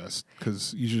nominal at best,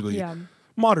 because usually Yeah.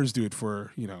 modders do it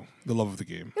for the love of the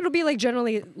game. It'll be like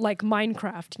generally like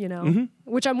Minecraft, you know,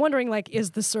 which I'm wondering, like,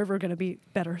 is the server going to be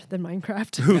better than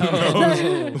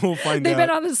Minecraft? We'll find They've out. been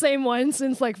on the same one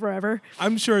since like forever.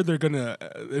 I'm sure they're gonna.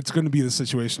 It's gonna be the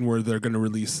situation where they're gonna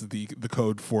release the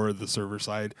code for the server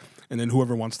side, and then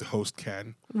whoever wants to host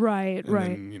can. Right, And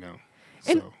right. Then,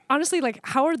 And so. honestly, like,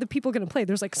 how are the people going to play?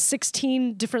 There's like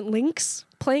 16 different links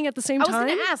playing at the same I was time.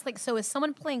 going to ask, like, so is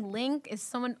someone playing Link? Is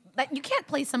someone that you can't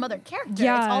play some other character?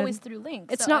 Yeah. It's always through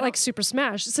Link. It's so not I like don't- Super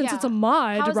Smash since yeah. it's a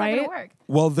mod, How is right? that gonna work?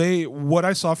 Well, what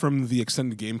I saw from the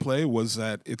extended gameplay was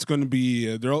that it's going to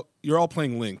be you're all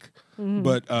playing Link,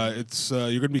 but it's you're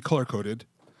going to be color coded.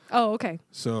 Oh, okay.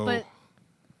 So But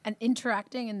and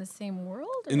interacting in the same world?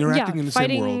 Or- interacting Yeah, in the same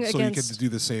fighting world, so you get against- to do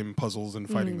the same puzzles and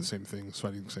fighting the same things,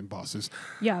 fighting the same bosses.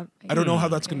 Yeah. I don't know how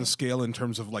that's going to scale in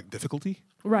terms of like difficulty.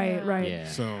 Right, right. Yeah.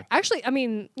 So Actually, I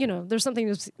mean, there's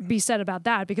something to be said about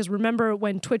that, because remember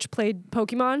when Twitch played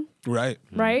Pokemon, right,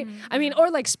 right? I mean, or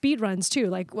like speed runs too.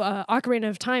 Like Ocarina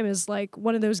of Time is like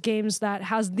one of those games that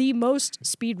has the most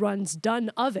speed runs done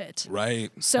of it.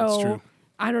 right. That's So true.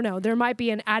 I don't know. There might be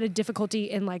an added difficulty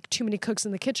in like too many cooks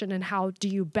in the kitchen, and how do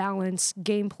you balance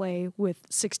gameplay with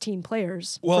 16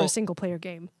 players for Well- a single player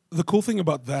game? The cool thing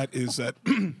about that is that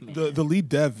the lead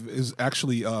dev is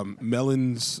actually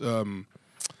Melon's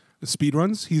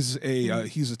speedruns.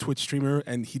 He's a Twitch streamer,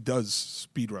 and he does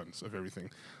speedruns of everything.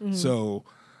 So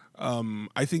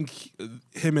I think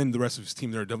him and the rest of his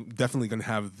team, they're definitely going to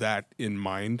have that in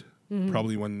mind.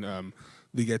 Probably when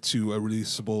they get to a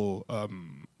releasable,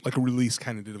 like a release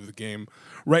candidate of the game.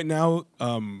 Right now,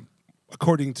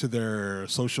 according to their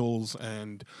socials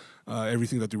and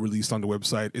everything that they released on the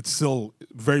website, it's still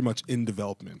very much in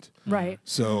development. Right.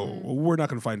 So we're not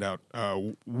going to find out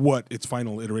what its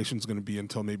final iteration is going to be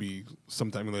until maybe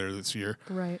sometime later this year.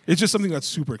 Right. It's just something that's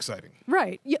super exciting.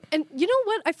 Right. Yeah, and you know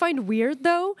what I find weird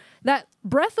though? That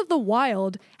Breath of the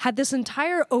Wild had this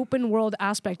entire open world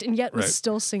aspect and yet was Right.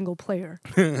 still single player.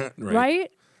 Right.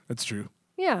 Right? That's true.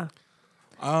 Yeah.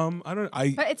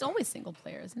 But it's always single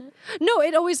player, isn't it? No,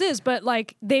 it always is, but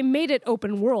like they made it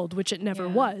open world, which it never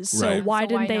Yeah. was. So Right. why So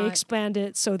didn't why they not? expand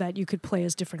it so that you could play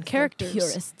as different characters?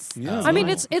 Purists. Yeah. I mean,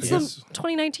 it's Yes. the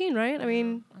 2019, right? I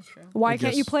mean, That's true. why I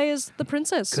can't you guess- play as the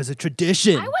princess? Because of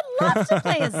tradition. I would love to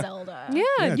play as Zelda.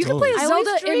 Yeah, you can play totally. as I always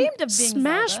Zelda in dreamed of being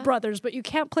Smash Zelda. Brothers, but you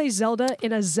can't play Zelda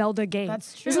in a Zelda game.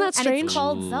 That's true. Isn't that And strange? it's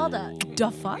called Zelda.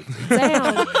 The fuck?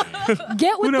 Damn.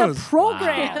 Get with the knows?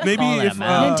 program. Wow. Maybe Call that if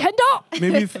man. Nintendo.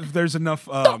 maybe if there's enough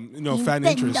fan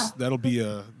interest, that'll be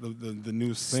the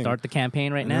newest thing. Start the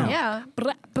campaign right now. Yeah.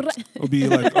 It'll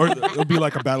be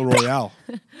like a battle royale.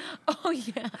 Oh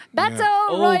yeah. Battle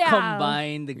Oh, Royale.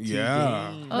 combine the two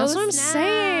Yeah. games. That's what I'm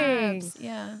saying. snaps.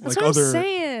 Yeah. That's Like what other- I'm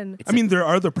saying. I mean, there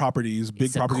are other properties, big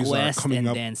It's a properties that are quest coming and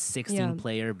up. then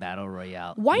 16-player battle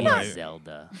royale. Why in not?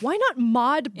 Zelda? Why not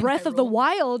mod Breath of the Hyrule.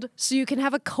 Wild so you can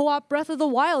have a co-op Breath of the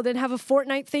Wild and have a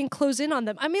Fortnite thing close in on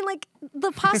them? I mean, like,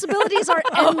 the possibilities are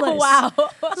endless. Wow.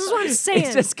 This is what I'm saying.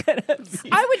 It's just gonna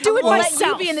be. I would do it We'll let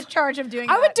myself. you be in the charge of doing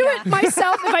I that. would do yeah. it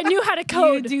myself if I knew how to You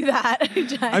code. do that.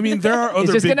 I mean, there are other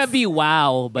It's just big gonna be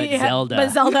WoW, but Yeah, Zelda.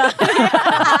 But Zelda.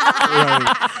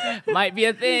 right. Might be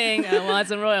a thing. I want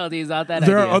some royalties off that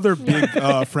There idea. are other big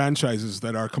franchises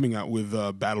that are coming out with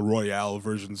battle royale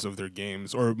versions of their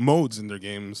games or modes in their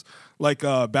games, like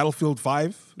Battlefield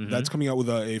 5. That's coming out with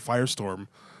a Firestorm.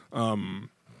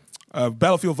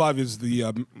 Battlefield 5 is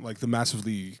the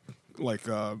massively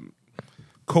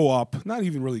co-op. Not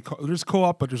even really. There's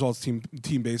co-op, but there's also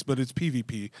team based. But it's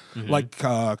PvP, like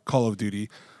Call of Duty.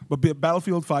 But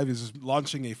Battlefield 5 is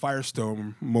launching a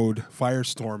Firestorm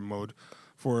mode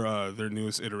for their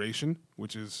newest iteration,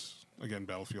 which is again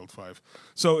Battlefield 5.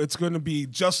 So it's going to be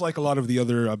just like a lot of the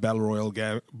other battle royale.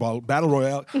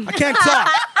 I can't talk.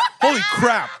 Holy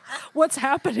crap! What's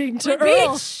happening to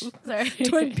Earl? Sorry.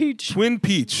 Twin Peach. Twin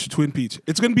Peach.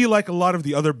 It's going to be like a lot of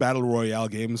the other battle royale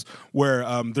games where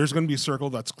there's going to be a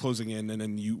circle that's closing in, and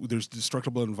then there's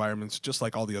destructible environments, just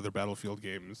like all the other Battlefield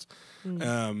games.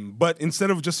 But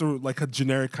instead of just a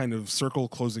generic kind of circle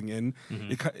closing in,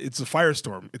 it's a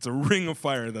firestorm. It's a ring of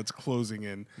fire that's closing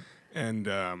in, and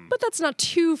But that's not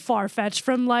too far-fetched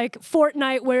from like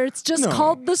Fortnite where it's just No.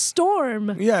 called the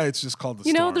storm. yeah, it's just called the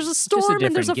You know, storm. there's a a storm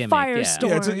and there's a different gimmick,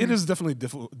 firestorm. yeah, it is definitely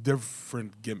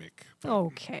different gimmick.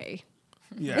 Okay.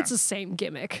 Yeah, It's the same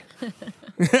gimmick.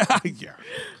 yeah.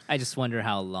 I just wonder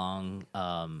how long,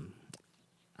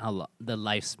 the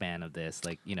lifespan of this,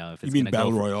 like, you know, if You it's mean gonna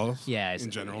battle go for- royals? Yeah, in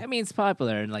general. I mean, it's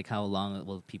popular, and like, how long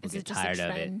will people Is get it just a tired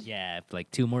of trend? it? Yeah, if, like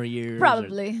 2 more years, or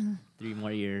Probably. 3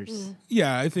 more years.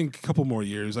 Yeah, I think a couple more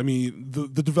years. I mean, the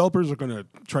developers are going to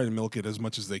try to milk it as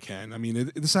much as they can. I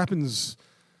mean, this happens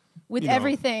With you know,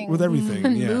 everything. with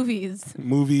everything, yeah. Movies.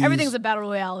 movies, Everything's a battle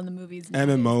royale in the movies.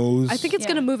 MMOs. I think it's Yeah.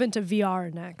 going to move into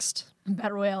VR next.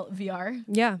 Battle royale VR.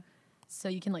 Yeah, So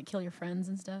you can like kill your friends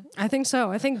and stuff. I think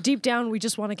so. I think deep down we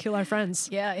just want to kill our friends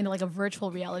Yeah, in like a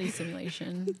virtual reality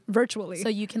simulation. virtually So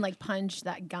you can like punch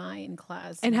that guy in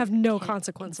class and have no can't-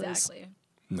 consequences. Exactly.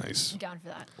 nice. I'm down for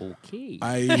that. Okay.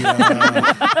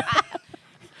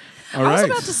 All I was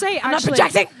right. about to say not actually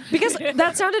projecting. because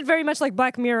that sounded very much like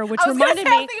Black Mirror, which I was reminded gonna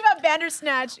say, me, thinking about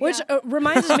Bandersnatch. which yeah.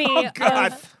 reminds me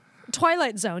God. of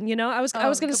Twilight Zone. You know, I was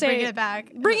going to say bringing it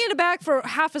back. Bringing it back for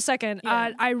half a second.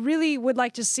 Yeah. I really would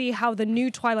like to see how the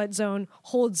new Twilight Zone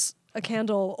holds a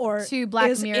candle or To Black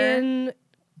is Mirror. in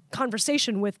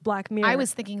conversation with Black Mirror. I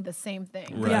was thinking the same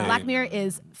thing. Right. Black Mirror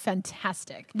is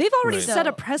fantastic. They've already Right. set a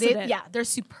So precedent. yeah, they're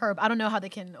superb. I don't know how they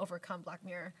can overcome Black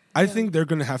Mirror. I think they're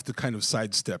going to have to kind of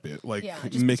sidestep it, like Yeah,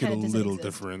 just make it a pretend it doesn't little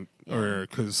exist. different, or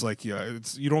because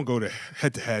it's you don't go to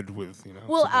head with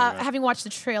Well, something like that. having watched the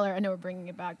trailer, I know we're bringing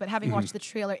it back, but having Mm-hmm. watched the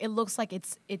trailer, it looks like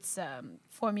it's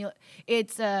formula.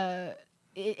 It's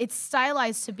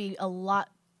stylized to be a lot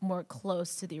more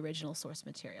close to the original source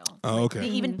material. Oh, Like, okay. They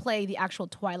even play the actual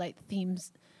Twilight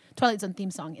Zone theme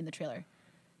song in the trailer.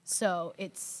 So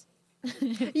it's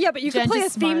Yeah, but you Jen can play a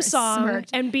just theme song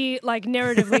smirked. and be like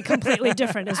narratively completely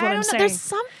different is what I I'm don't know. saying. There's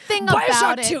something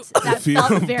Bioshock about 2. it that Feel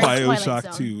felt very Twilight Bioshock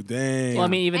Zone. 2. Dang. Well, I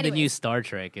mean, even the new Anyways. Star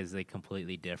Trek is like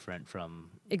completely different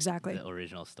from Exactly. the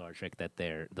original Star Trek that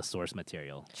they're the source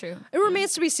material. True. It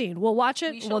remains to be seen. We'll watch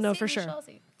it. We shall We'll know see, for we sure. shall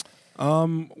see.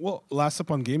 Well, last up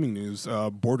on gaming news,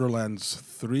 Borderlands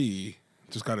 3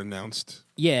 just got announced.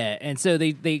 Yeah, and so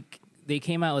they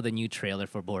came out with a new trailer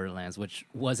for Borderlands, which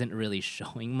wasn't really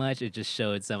showing much. It just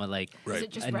showed some of like Right. Is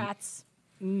it just And- rats?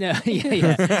 no,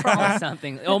 yeah,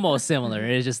 something almost similar.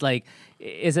 It's just like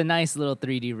it's a nice little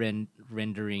 3D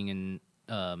rendering and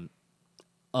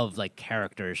of like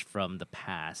characters from the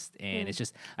past, and it's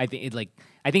just I think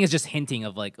it's just hinting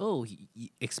of like, oh,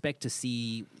 expect to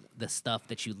see the stuff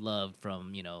that you loved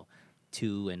from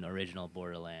 2 and original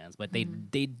Borderlands, but they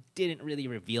didn't really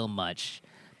reveal much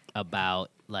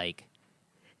about like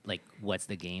what's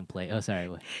the gameplay. Oh, sorry.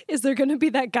 What? Is there going to be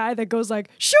that guy that goes like,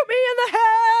 "Shoot me in the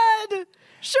head"?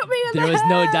 Shoot me in There the was head.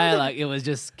 no dialogue. It was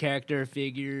just character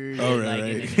figures. Oh, and, right,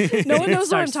 like, right. and then No one it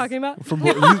knows what I'm starts- talking about. From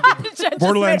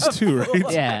Borderlands 2,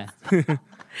 right? Yeah.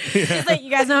 It's like, you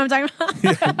guys know what I'm talking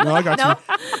about? No, I got No?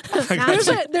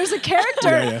 you. There's a character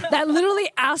Yeah, yeah. that literally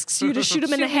asks you to shoot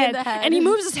him in the Shoot me in head, the head. and he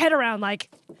moves his head around like.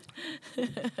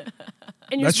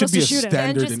 And you're That should supposed be to a shoot him.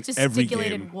 standard And just in every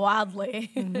gesticulated game. wildly.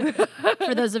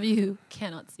 For those of you who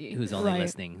cannot see. Who's only Right.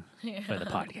 listening for the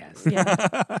podcast.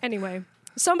 Yeah. Anyway,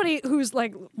 somebody who's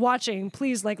like watching,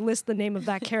 please like list the name of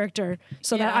that character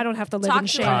so that Yeah. I don't have to live Talk in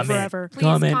to shame us. forever. Please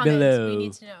Comment comment. below. We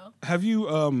need to know. Have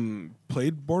you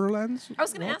played Borderlands? I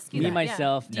was going to ask you Me, that.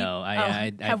 myself, yeah. no.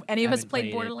 Have any of us haven't played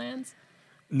it. Borderlands?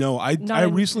 No, I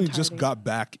Not recently just entirely. got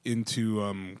back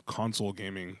into console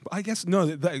gaming. I guess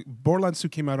no, Borderlands 2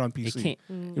 came out on PC,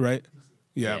 right?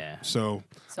 Yeah. Yeah. So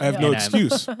So I have yeah. no And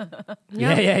excuse.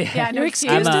 Yeah. Yeah, no Your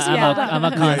excuse. excuse doesn't hold up. I'm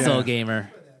a console yeah.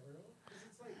 gamer.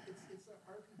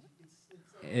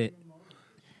 It,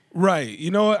 Right.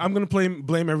 You know what? I'm gonna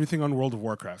blame everything on World of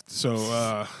Warcraft.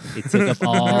 So it took up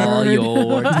all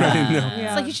your time.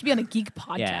 It's like you should be on a geek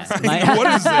Yeah. podcast. My,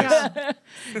 what is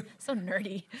this? So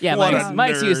nerdy. yeah, What my, a my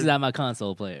excuse nerd. is I'm a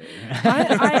console player.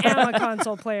 I am a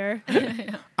console player.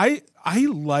 I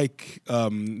like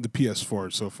the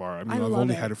PS4 so far. I mean, I've love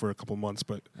only it. had it for a couple months,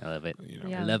 but I love it. you know,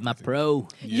 Yeah. I love my pro.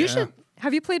 You Yeah. should.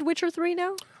 Have you played Witcher 3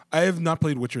 now? I have not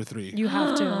played Witcher 3. You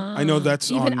have to. I know that's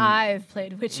Even on. I've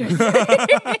played Witcher,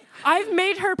 I've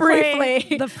made her play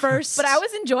Briefly. the first. but I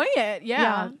was enjoying it.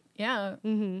 Yeah. Yeah.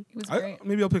 It was I, great.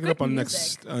 maybe I'll pick it Good up on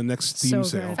music. next So Steam good.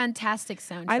 sale. Fantastic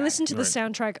soundtrack. I listened to the Right.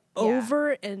 soundtrack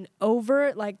over and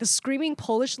over. Like the screaming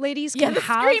Polish ladies Yeah, can the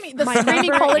have screaming, my screaming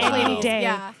number Polish any ladies. day.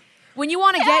 Yeah. When you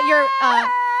want to get your,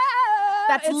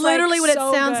 that's It's, literally like, what so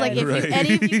it sounds like. good. If Right.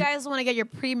 any of you guys want to get your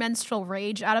premenstrual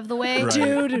rage out of the way, Right.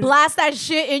 Dude. blast that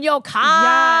shit in your car.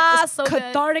 Yeah, it's so good.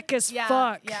 cathartic as Yeah,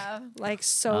 fuck. yeah. Like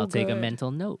so I'll take a good.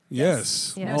 mental note.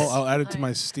 Yes. Yes. Well, I'll add it to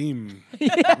my Steam wish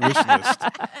list.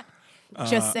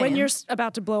 Just saying. When you're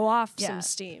about to blow off Yeah. some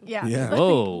steam. yeah. Yeah.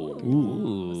 Whoa. So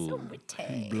Ooh.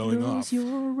 witty. Blowing off.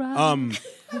 Your Um,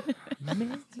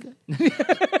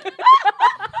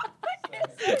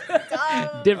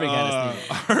 Different kind of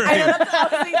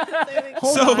thing.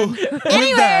 so with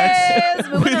that, Anyways,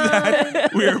 moving on.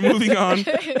 we are moving on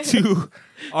to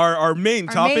our main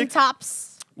Our topic, main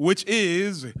tops. which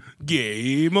is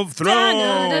Game of Thrones.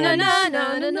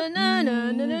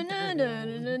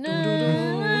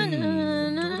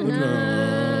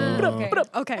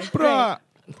 Okay. Bruh.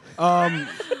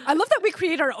 I love that we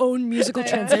create our own musical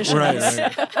transitions.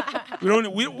 Right.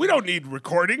 We don't need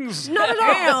recordings. Not at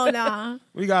all. Hell nah.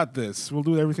 We got this. We'll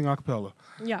do everything a cappella.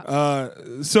 Yeah.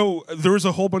 So there was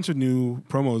a whole bunch of new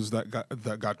promos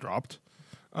that got dropped.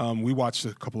 We watched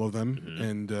a couple of them,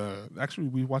 and actually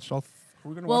we watched all.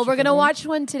 We're gonna Well, watch we're a gonna couple. watch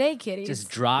one today, kitties. Just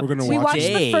drop. We're gonna we watch watched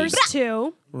today. the first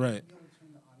two. Right.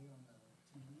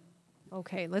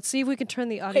 Okay, let's see if we can turn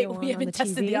the Wait, audio on we the haven't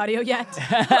tested TV. the audio yet. We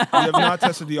have not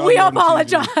tested the audio. We on the TV.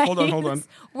 apologize. Hold on.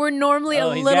 We're normally a Oh,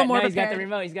 little more he's got prepared. the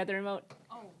remote. He's got the remote.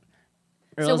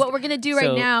 So what we're gonna do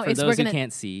right now for is those we're who gonna.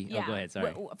 can't see. Oh, go ahead.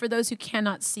 Sorry. For those who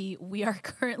cannot see, we are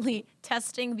currently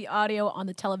testing the audio on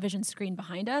the television screen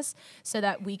behind us so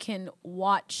that we can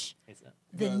watch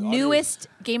the The audio- newest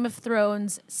Game of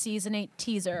Thrones season 8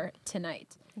 teaser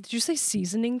tonight. Did you say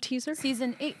season teaser?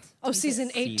 Season 8. Oh,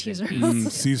 season 8 Season teaser.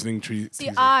 eight. Seasoning tree. See,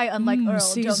 teaser. I, unlike Earl, don't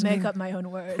seasoning. make up my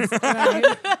own words.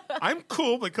 I'm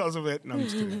cool because of it. No, I'm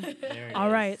just kidding. There it All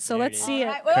is. right, so There let's it is. see it.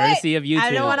 Alright, wait, Courtesy of I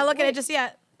YouTube. don't want to look at it just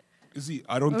yet. Is he?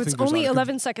 I don't Oh, think it's there's only a-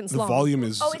 11 seconds The long. volume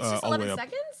is Oh, it's just all the way 11 up.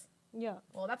 seconds? Yeah.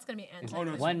 Well, that's going to be It's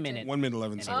anti. 1 minute. 1 minute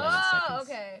 11 seconds. Oh, seconds.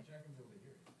 okay.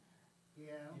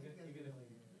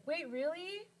 Wait,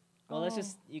 really? Well, let's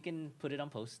just. You can put it on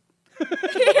post.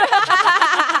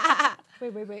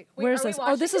 Wait. Where's are we this? Oh,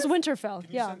 watching this is this? Winterfell.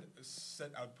 Can you Yeah.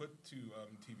 set output to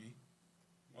TV?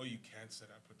 Oh, you can't set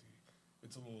output to.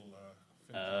 It's a little.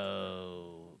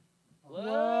 Oh.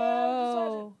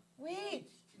 Whoa. Wait.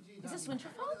 Is this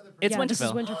Winterfell? It's Yeah, this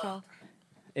is Winterfell. Winterfell.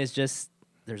 It's just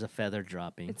there's a feather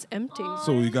dropping. It's empty.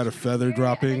 So we got a feather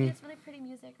dropping. It's really pretty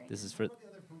music, right? This is for.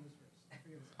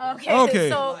 Okay. Okay.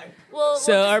 So, we'll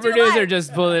So just our do it producer live.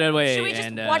 just pulled it away. Should we just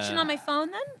and, watch it on my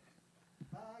phone then?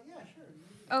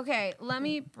 Okay, let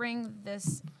me bring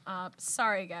this up.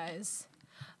 Sorry, guys.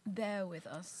 Bear with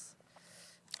us.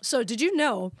 So did you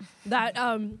know that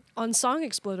on Song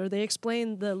Exploder they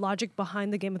explain the logic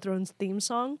behind the Game of Thrones theme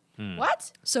song?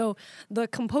 What? So the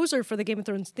composer for the Game of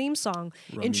Thrones theme song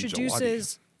Ramin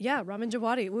introduces Ramin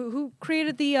Djawadi, who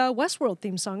created the Westworld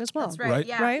theme song as well. That's right. Right.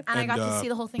 Yeah. Right. And I got And, to see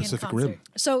the whole thing Pacific in concert. Rim.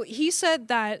 So he said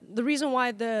that the reason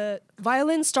why the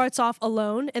violin starts off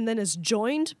alone and then is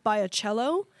joined by a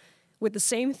cello with the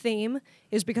same theme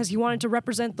is because he wanted to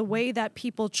represent the way that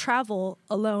people travel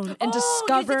alone and You did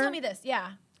tell me discover this.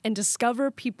 Yeah. and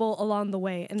discover people along the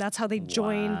way, and that's how they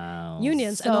join Wow.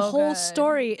 unions. And the So whole good.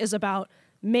 story is about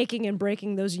making and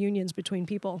breaking those unions between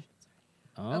people.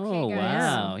 Oh guys.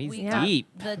 wow, he's We got deep.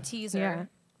 the teaser.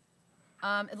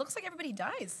 It looks like everybody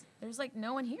dies. There's like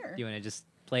no one here. You want to just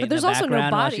play But in there's the also no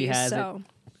background while she bodies, has so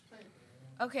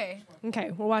Okay. okay,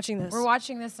 we're watching this. We're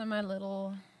watching this on my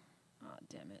little. Oh,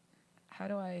 damn it. How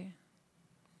do I.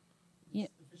 Yeah.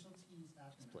 it? Just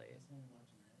play it.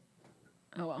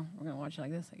 Oh, well. We're going to watch it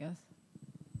like this, I guess.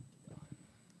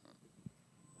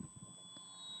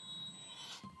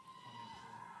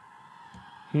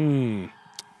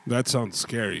 That sounds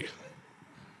scary.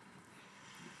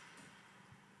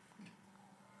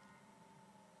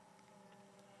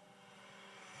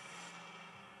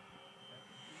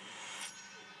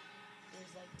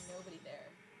 There's like nobody there.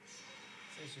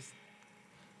 So it's just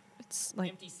It's like,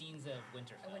 empty scenes of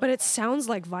Winterfell. but it sounds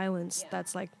like violence Yeah.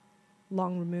 that's like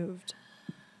long removed.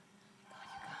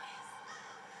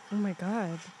 Oh my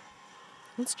god,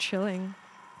 that's chilling.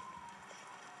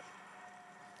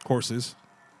 Horses.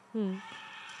 It's a battle.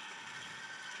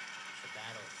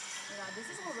 Oh my God, this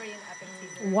is already an epic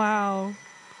teaser. Wow. Is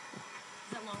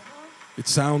that long ago? It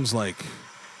sounds like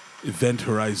Event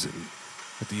Horizon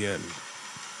at the end.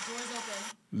 Doors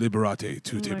open. Liberate Oh my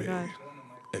tutebe. god.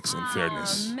 Excellent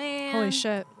fairness. Oh, man. Holy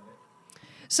shit.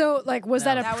 So, like, was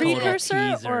that a That was a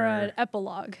precursor teaser. or an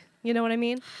epilogue? You know what I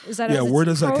mean? Is that Yeah, a where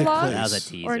does that take prologue place? That was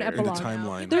a or an teaser. In the epilogue?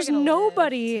 timeline. There's We're gonna live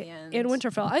nobody to the end. in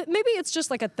Winterfell. Maybe it's just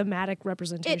like a thematic It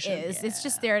representation. is. It's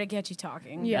just there to get you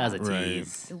talking. Yeah. That was a Right.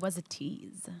 tease. It was a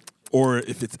tease. Or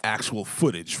if it's actual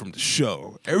footage from the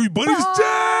show. Everybody's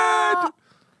dead!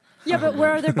 Yeah, but where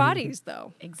are their bodies,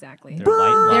 though? Exactly. They're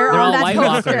White They're They're on all that White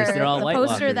poster. Walkers. They're all the White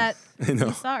poster Walkers. that I know.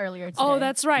 we saw earlier today. Oh,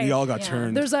 that's right. They all got Yeah.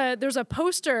 turned. There's a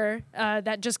poster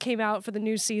that just came out for the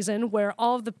new season where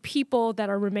all of the people that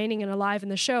are remaining and alive in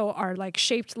the show are like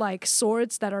shaped like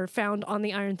swords that are found on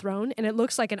the Iron Throne, and it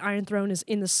looks like an Iron Throne is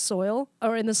in the soil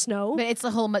or in the snow. But it's a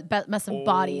whole mess of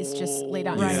bodies just laid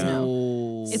out in Right. the snow.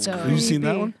 Oh. It's Have you seen that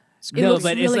creepy. one? It No, looks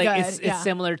but really it's like good. it's Yeah.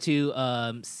 similar to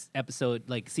episode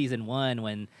like season 1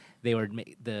 when they were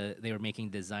they were making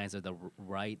designs of the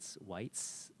whites Oh,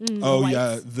 Whites.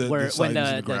 yeah. The where signs when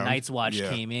in the ground. Night's Watch Yeah.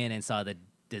 came in and saw the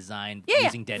design Yeah,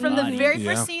 using dead from bodies. the very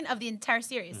Yeah. first scene of the entire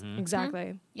series. Mm-hmm.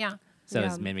 Exactly. Yeah, So Yeah.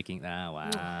 it's mimicking.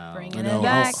 Wow. bringing I it know.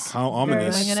 back. How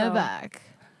ominous. Bringing So- it back.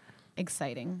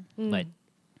 Exciting. But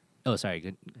oh,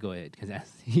 sorry. Go ahead. Because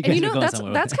you And guys you are know going that's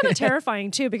somewhere. that's kind of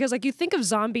terrifying too, because like you think of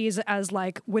zombies as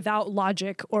like without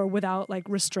logic or without like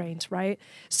restraint, right?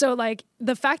 So like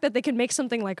the fact that they can make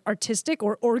something like artistic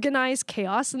or organized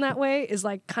chaos in that way is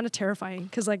like kind of terrifying,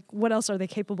 because like what else are they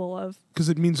capable of? Because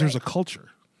it means there's a culture.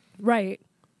 Right.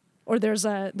 Or there's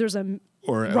a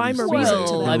Or at Rhyme or least- reason Right.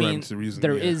 to Or them. I rhyme mean, to reason,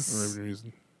 there yeah. is- Or rhyme to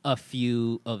reason. a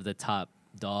few of the top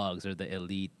dogs or the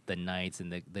elite, the knights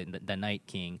and the Night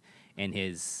King and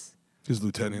his His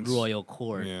lieutenants. royal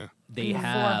court. Yeah. They The four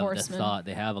have the horsemen. thought.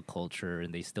 They have a culture,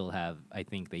 and they still have. I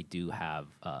think they do have.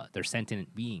 They're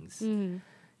sentient beings.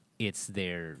 It's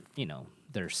their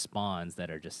their spawns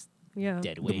that are just Yeah.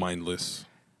 dead The weight. mindless.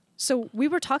 So we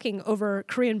were talking over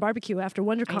Korean barbecue after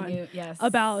WonderCon knew, yes.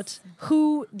 about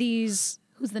who Who's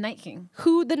the Night King?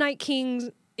 the Night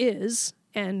King is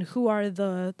and who are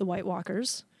the White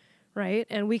Walkers, right?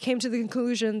 And we came to the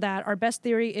conclusion that our best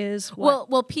theory is what?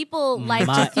 Well, people like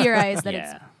My- to theorize that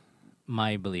yeah.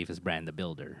 My belief is Bran the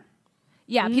Builder.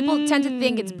 people tend to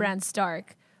think it's Bran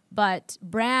Stark, but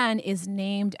Bran is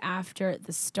named after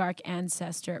the Stark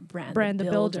ancestor Bran the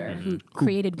Builder, who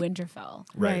created Winterfell.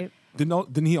 Right.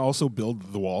 Didn't he also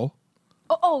build the wall?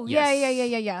 Oh, yeah.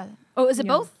 Yes. Oh, is it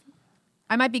Yeah. both?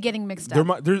 I might be getting mixed There,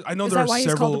 up. I know Is there that are why he's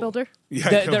several. called the Builder? Yeah,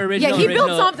 The original. Yeah, he built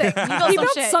original- something. He built He some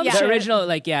built shit. some yeah. shit. The original,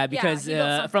 like because he built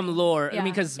something. from lore. I Yeah.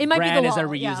 mean, because It might be Bran the is a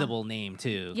wall, yeah. reusable name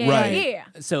too. Yeah, Right. yeah.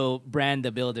 So Bran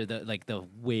the Builder, the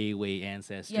way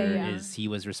ancestor Yeah. is he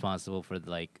was responsible for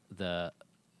the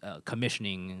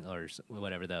commissioning or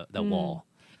whatever the wall.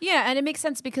 Yeah, and it makes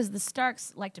sense because the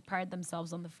Starks like to pride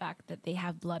themselves on the fact that they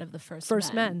have blood of the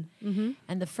first men. Mm-hmm.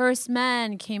 And the first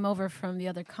men came over from the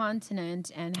other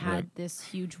continent and had Right. this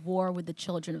huge war with the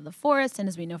Children of the Forest. And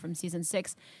as we know from season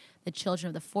 6, the Children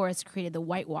of the Forest created the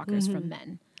White Walkers from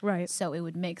men. Right. So it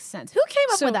would make sense. Who came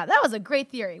up So- with that? That was a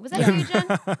great theory. Was that you,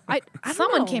 Jen? I don't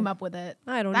Someone know. came up with it.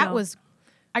 I don't that know. was,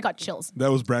 I got chills. That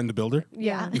was Bran the Builder.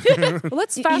 Yeah. Well,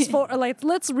 let's fast forward. Like,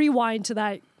 let's rewind to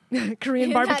that Korean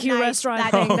That barbecue night, restaurant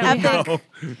that thing that we had.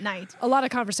 epic night. A lot of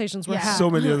conversations were Yeah. had. So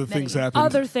many other Many. things happened.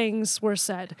 Other things were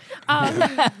said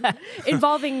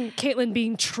involving Caitlyn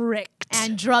being tricked.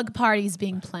 And drug parties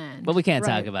being planned. But we can't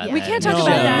Right. talk about We that. can't in talk the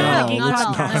about show. that. No, Geek let's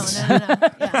podcast. No.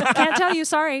 Yeah. Can't tell you,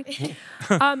 sorry.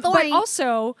 But Sorry.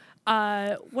 also,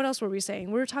 what else were we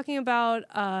saying? We were talking about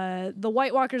the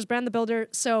White Walkers, Bran the Builder.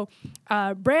 So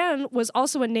Bran was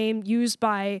also a name used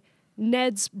by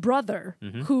Ned's brother,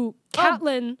 who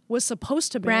Catelyn was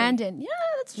supposed to marry. Brandon. Yeah,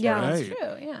 that's true. Yeah. That's Right.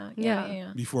 true. Yeah.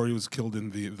 Yeah. Before he was killed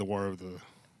in the War of the...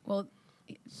 Well,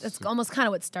 that's almost kind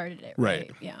of what started it, right?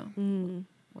 Right. Yeah.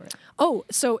 Oh,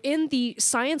 so in the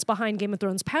Science Behind Game of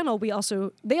Thrones panel, they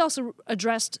also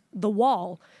addressed the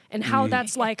wall and how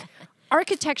that's like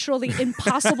architecturally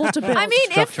impossible to build. I mean,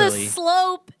 if the Structurally.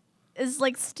 slope is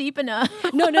like steep enough,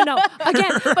 no. Again,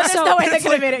 but there's no way they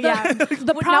could have made it. Yeah, the not with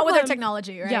their problem-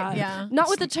 technology, right? Yeah. Not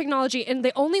with the technology. And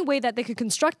the only way that they could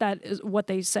construct that is what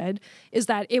they said is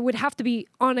that it would have to be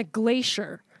on a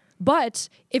glacier. But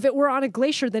if it were on a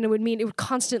glacier, then it would mean it would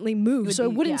constantly move. would So it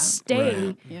be- wouldn't yeah. stay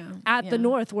Right. Yeah. at the Yeah.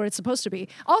 north where it's supposed to be.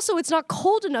 Also, it's not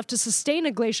cold enough to sustain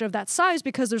a glacier of that size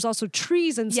because there's also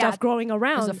trees and Yeah, stuff growing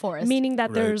around. a forest. Meaning that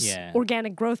Right. there's Yeah.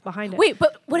 organic growth behind it. Wait,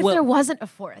 but what if Well- there wasn't a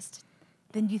forest?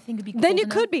 Then do you think it'd be? Then cold it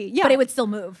enough? could be, yeah. but it would still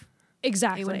move. It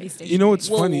exactly. wouldn't be stationary. You know what's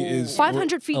Well, funny is...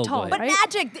 500 feet Oh, go tall, ahead. But right?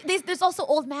 magic. There's also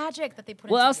old magic that they put.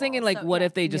 Well, into I was the thinking, walls, like, so, what yeah.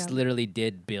 if they just Yeah. literally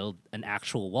did build an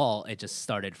actual wall? It just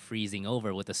started freezing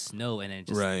over with the snow, and it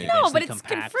just Right. No, but eventually it's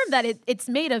compacts. confirmed that it's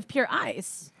made of pure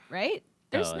ice, right?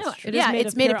 There's Oh, no. that's true. It is Yeah, made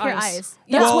it's of made pure of pure ice. ice.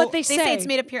 That's Well, what they They say. say it's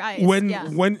made of pure ice. when yeah.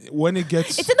 when it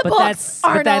gets... It's in the But books, but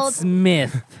Arnold. that's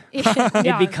myth. Yeah.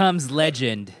 It becomes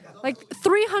legend. Like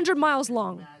 300 miles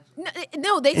long.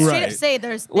 No, they straight Right. up say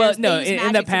there's. Well, they no, use in the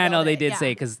magic to panel build they it, did yeah.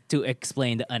 say because to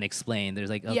explain the unexplained, there's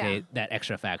like okay, Yeah. that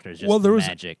extra factor is just Well, there was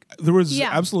magic. yeah.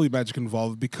 absolutely magic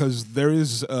involved because there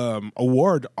is a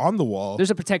ward on the wall. There's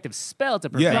a protective spell to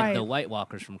prevent Right. the White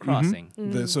Walkers from crossing.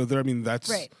 So there, I mean, that's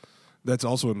Right. that's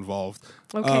also involved.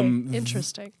 Okay,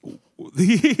 interesting.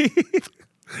 The-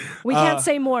 We can't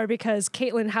say more because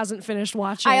Caitlin hasn't finished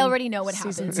watching. I already know what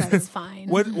season happens. 7. It's fine.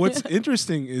 What's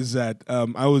interesting is that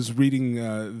I was reading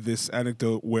this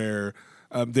anecdote where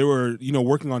they were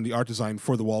working on the art design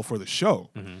for the wall for the show,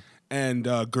 and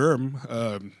Gurm,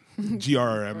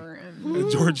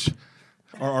 GRM, George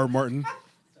R.R. Martin,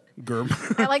 Gurm,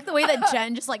 I like the way that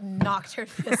Jen just like knocked her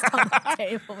fist on the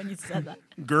table when you said that.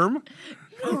 Gurm.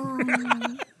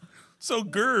 So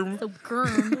Gurm, So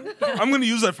Gurm. I'm going to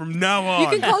use that from now on.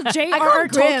 You can call I call J.R.R. him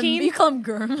Grim. You Tolkien. call him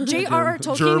Gurm. J.R.R.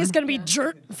 Tolkien Germ. is going to be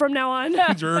Jert from now on.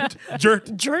 Jert.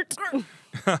 Jert.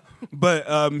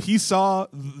 But he saw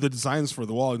the designs for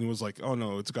the wall and he was like, "Oh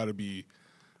no, it's got to be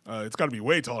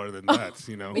way taller than that."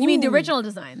 You mean the Ooh. original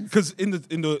designs? Because in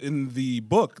the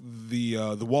book,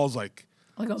 the wall's like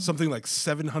Like a- something like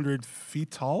 700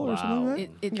 feet tall or something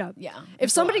like that. Yeah. Yeah.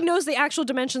 If somebody knows the actual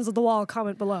dimensions of the wall,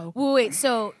 comment below. Wait,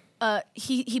 so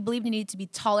he believed it needed to be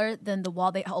taller than the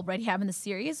wall they already have in the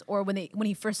series, or when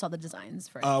he first saw the designs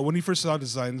for it? When he first saw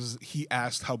designs, he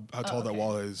asked how tall that okay.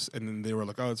 wall is, and then they were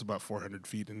like, "Oh, it's about 400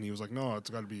 feet," and he was like, "No,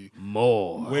 it's got to be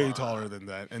More. way taller than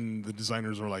that." And the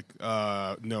designers were like,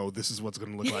 "No, this is what's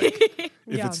going to look like if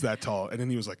Yeah. it's that tall." And then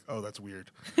he was like, "Oh, that's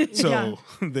weird." So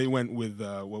they went with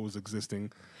what was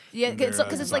existing. Yeah, in their,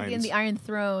 because it's like in designs. the Iron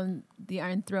Throne. The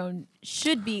Iron Throne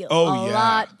should be Oh, a yeah.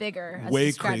 lot bigger, as Way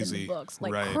described in crazy. the books,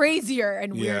 like Right. crazier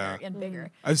and weirder Yeah. and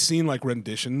bigger. I've seen like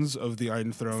renditions of the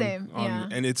Iron Throne, Same, yeah.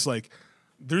 and it's like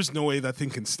there's no way that thing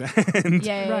can stand.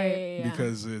 Yeah, yeah, Right. yeah, yeah, yeah.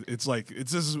 Because it's like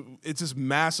it's this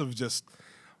massive just.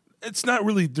 It's not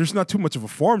really. There's not too much of a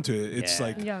form to it. It's Yeah.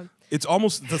 like Yeah. it's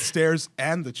almost the stairs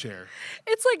and the chair.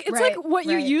 It's Right, like what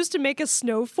you right. use to make a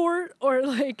snow fort or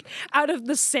like out of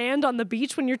the sand on the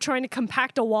beach when you're trying to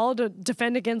compact a wall to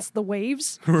defend against the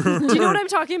waves. Do you know what I'm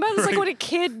talking about? It's like what a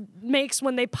kid makes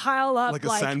when they pile up Like a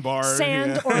sandbar,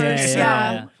 sand yeah. or Yeah, yeah, snow.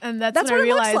 yeah. And that's That's when I what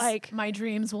it looks realized like. my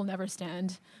dreams will never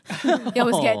stand. They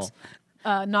always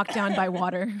get knocked down by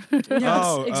water. Yes,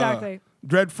 Oh, exactly.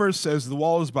 Dread first says the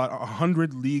wall is about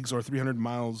 100 leagues or 300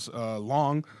 miles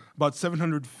long, about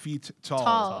 700 feet tall,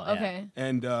 Tall. yeah. Okay.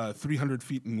 and 300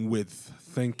 feet in width.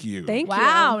 Thank you. Thank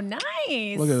Wow, you.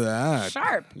 nice. Look at that.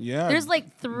 Sharp. Yeah. There's like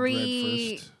Dread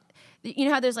 3. first. You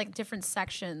know how there's like different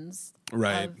sections.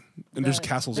 Right. of And there's the-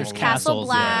 castles There's all Castle Castles,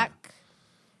 yeah. Black.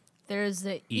 There's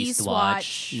the East Eastwatch.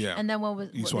 Watch. Yeah. And then what was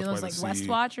Eastwatch the other by ones the like sea.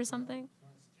 Westwatch or something?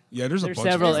 Yeah, there's a There's bunch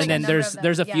several, of There's and like a then number there's of them,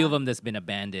 there's a few yeah. of them that's been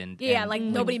abandoned. Yeah, and, like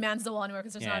nobody mans the wall anymore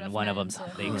because there's not yeah, enough and one of them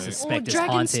land they to- suspect is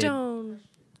haunted. Dragonstone.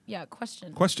 Yeah,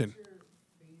 question. Question.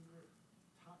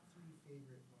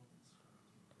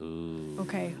 Ooh.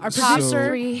 Okay. Our Top producer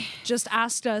three. just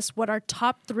asked us what our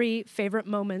top 3 favorite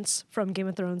moments from Game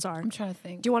of Thrones are. I'm trying to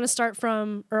think. Do you want to start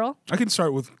from Earl? I can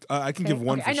start with. I can give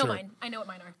one Okay, for I know sure. mine. I know what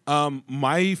mine are.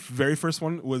 My very first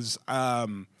one was a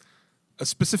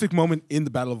specific moment in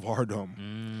the Battle of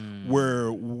Hardhome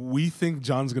where we think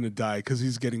John's gonna die because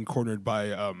he's getting cornered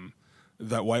by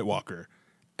that White Walker,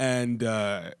 and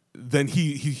then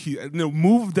he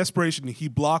move of desperation, he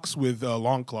blocks with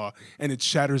Longclaw, and it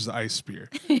shatters the ice spear.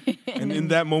 And in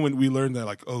that moment, we learned that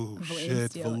Valyrian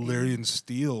shit, steel, Valyrian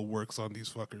steel works on these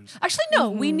fuckers. Actually, no.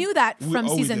 We knew that We- from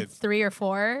we season did. 3 or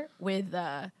 4 with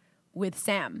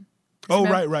Sam. Oh,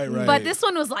 Remember? right. But this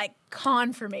one was like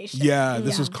confirmation. Yeah,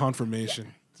 this was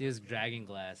confirmation. It was dragon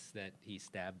glass that he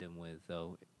stabbed him with,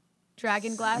 though.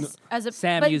 Dragon glass as a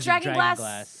Sam but used dragon dragon glass,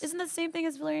 glass. isn't the same thing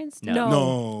as Valyrian steel. No.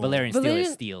 No. Valerian steel is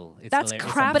Valerian- steel. It's that's it's a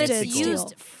crafted But it's Mystical. mystical-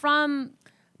 used from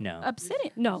No.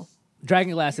 obsidian. No.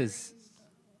 Dragon glass is.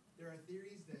 There are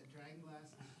theories that dragon glass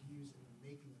is used in the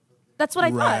making of Valyrian. That's what I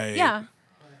Right. thought. Yeah.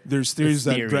 There's theories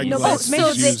that theory. dragon No, but glass it's is made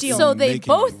of used steel. in So they making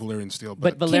both- Valyrian steel,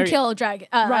 But Can Valerian. kill dragon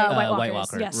Right. White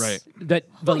Walkers. Yes. right. But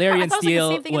Valerian I thought it was like the steel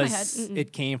same thing in my was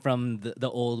it came from the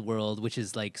old world, which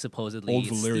is like supposedly Old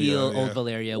Valyria, steel, yeah. old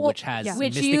Valyria, Well, which has yeah.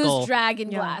 Which mystical. used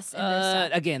dragon Yeah. glass in their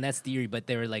stuff. Again, that's theory, but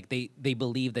they were like they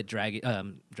believe that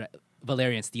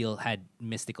Valerian steel had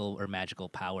mystical or magical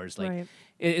powers. Like Right.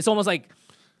 it's almost like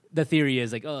the theory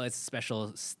is like, oh, it's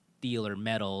special steel or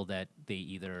metal that they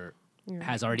either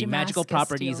has already magical Damascus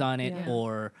properties steel. on it, Yeah.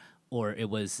 or it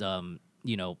was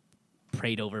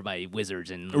prayed over by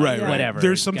wizards and Right, whatever.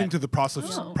 There's something Got- to the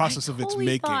process Oh, process I of its totally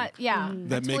making. Thought, yeah, I That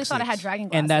totally makes thought it had sense. dragon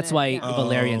glass. and that's in why it. Yeah.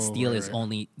 Valerian Oh, steel right, is right.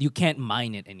 only you can't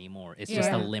mine it anymore. It's just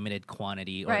a Yeah. limited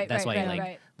quantity, or Right, that's right, why right, like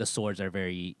right. the swords are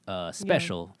very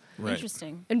special. Right.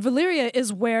 Interesting. And Valyria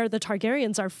is where the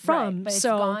Targaryens are from. Right, but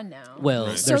so it's gone now. Well,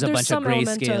 Right. So there's a there's bunch of some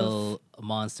element grayscale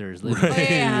monsters living Right. there.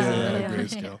 Yeah. Yeah,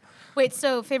 grayscale. Wait,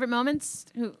 so favorite moments?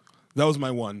 Who? That was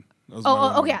my one. That was my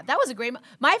one. Oh, yeah, that was a great.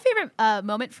 My favorite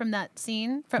moment from that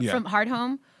scene from Yeah.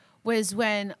 Hardhome was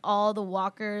when all the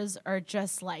walkers are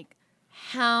just like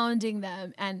hounding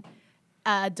them, and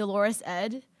Dolores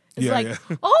Ed is Yeah, like,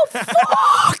 yeah. "Oh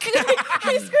fuck!" He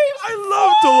screams, I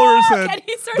love Dolores Ed. and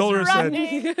he starts Dolores Ed.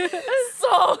 running.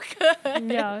 So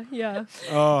good. yeah.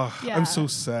 Oh, Yeah. I'm so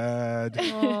sad.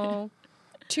 Oh.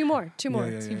 Two more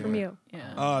yeah, from yeah. you.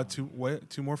 Yeah.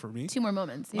 Two more for me. Two more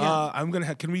moments. Yeah. I'm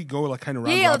gonna. Can we go like kind of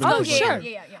round Yeah, let's robin? go. Oh, sure.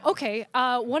 Yeah. Okay,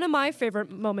 one of my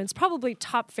favorite moments, probably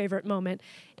top favorite moment,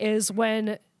 is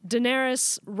when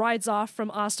Daenerys rides off from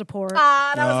Ostapor,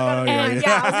 That was a Oh, good yeah, one. yeah.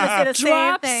 Yeah, I was gonna say the same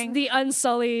drops thing. the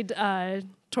unsullied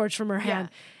torch from her hand.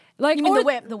 Like, You mean or the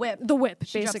whip? The whip. The whip,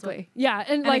 drops the basically. whip. Yeah,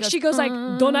 and it like goes, she goes like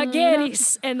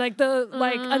Donageris, and like the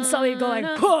like unsullied go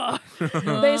like Puh!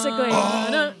 Basically.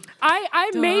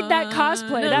 I made that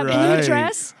cosplay. That blue Right.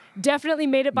 dress definitely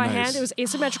made it by Nice. hand. It was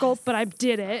asymmetrical, but I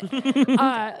did it.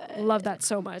 Love that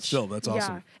so much. Still, that's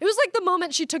awesome. Yeah. It was like the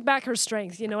moment she took back her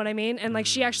strength, you know what I mean? And like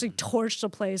she actually torched a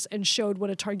place and showed what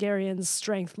a Targaryen's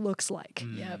strength looks like.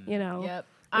 Yep. You know? Yep.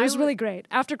 It was really great.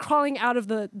 After crawling out of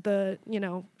the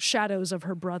shadows of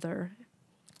her brother.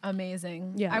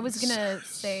 Amazing. Yeah. I was gonna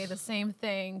say the same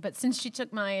thing, but since she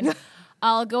took mine,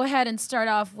 I'll go ahead and start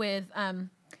off with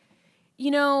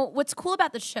what's cool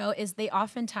about the show is they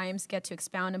oftentimes get to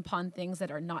expound upon things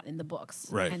that are not in the books.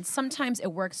 Right. And sometimes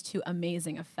it works to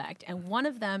amazing effect. And one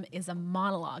of them is a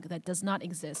monologue that does not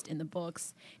exist in the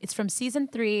books. It's from season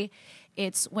 3.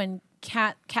 It's when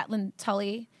Catelyn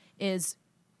Tully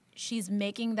she's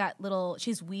making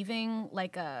she's weaving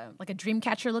like a dream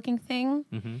catcher looking thing,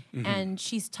 and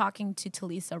she's talking to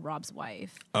Talisa, Rob's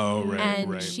wife. Oh, right.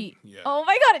 And right. she, oh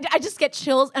my God, I just get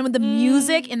chills. And with the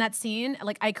music in that scene,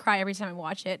 like I cry every time I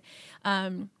watch it.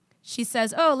 She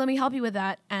says, "Oh, let me help you with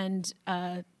that."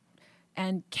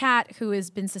 And Kat, who has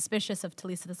been suspicious of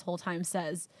Talisa this whole time,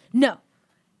 says, "No."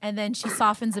 And then she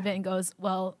softens a bit and goes,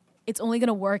 "Well, it's only going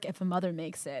to work if a mother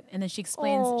makes it." And then she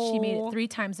explains she made it 3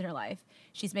 times in her life.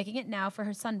 She's making it now for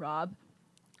her son, Rob.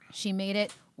 She made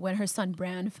it when her son,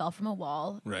 Bran, fell from a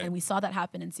wall. Right. And we saw that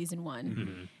happen in season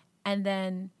 1. And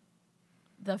then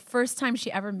the first time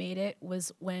she ever made it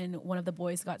was when one of the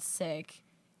boys got sick,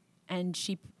 and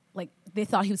they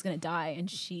thought he was going to die,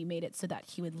 and she made it so that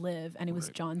he would live, and it was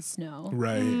Jon Snow.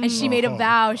 Right. And she made a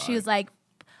vow. She was like,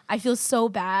 "I feel so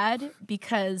bad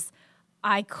because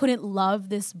I couldn't love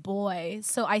this boy.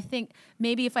 So I think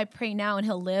maybe if I pray now and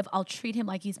he'll live, I'll treat him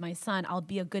like he's my son. I'll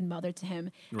be a good mother to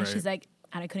him." And Right. she's like,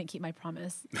 "And I couldn't keep my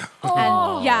promise."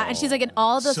 And she's like, in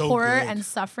all the So horror good. and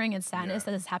suffering and sadness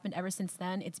that has happened ever since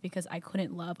then, it's because I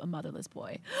couldn't love a motherless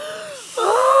boy.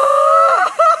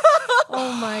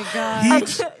 Oh my god.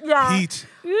 Heat. Yeah. Heat.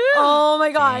 Oh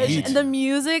my gosh. Heat. And the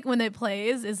music when it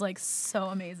plays is like so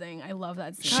amazing. I love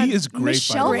that scene. She is great.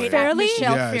 Michelle by the way. Fairley?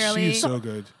 Michelle Yeah, Fairley. she's so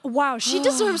good. Wow, she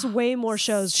deserves way more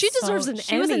shows. She deserves an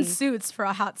She Emmy. was in Suits for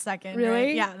a hot second. Really?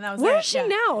 Right? Yeah, and that was Where it. is she Yeah.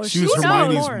 now? She was She's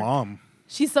Hermione's more. mom.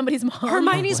 She's somebody's mom.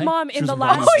 Hermione's What? mom She in was the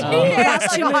Hermione's last, mom. Yeah, last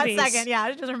like two a hot movies. second. Yeah,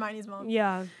 it's just Hermione's mom.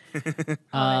 Yeah. Your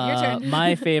turn.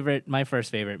 My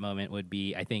first favorite moment would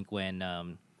be, I think, when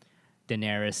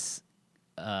Daenerys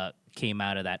came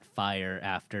out of that fire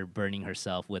after burning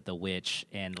herself with the witch,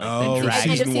 and like Oh, the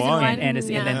dragon, season one. and then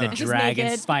Yeah. the She's dragons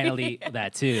naked. finally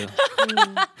that too,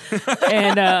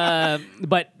 and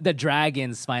but the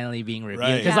dragons finally being revealed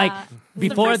Right. because Yeah. like It's the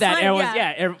before first that time, everyone's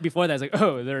yeah. before that it's like,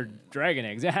 oh, they're dragon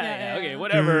eggs, yeah, okay, yeah.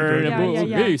 whatever, Yeah, yeah,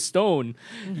 yeah. hey, stone,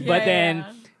 but then.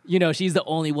 yeah. You know, she's the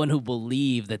only one who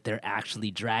believed that they're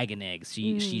actually dragon eggs.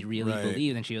 She really Right.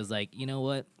 believed, and she was like, you know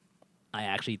what? I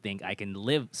actually think I can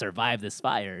survive this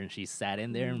fire. And she sat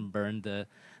in there and burned the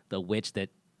witch that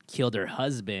killed her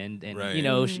husband, and Right. you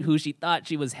know who she thought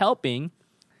she was helping.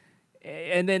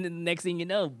 And then the next thing you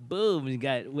know, boom, you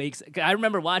got wakes. I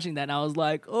remember watching that, and I was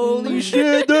like, "Holy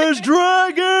shit, there's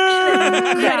dragons!"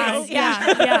 Credits, yeah.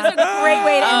 yeah. It's a great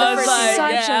way to end I the was first like, season.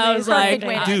 Such yeah, I was amazing. like, Perfect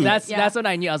way to Dude. end it, that's yeah. that's when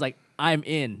I knew. I was like, I'm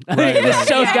in. Right, This right.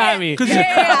 show's got me.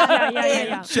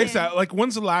 Yeah. Check this out. Like,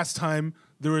 when's the last time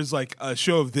there was like a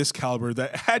show of this caliber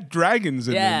that had dragons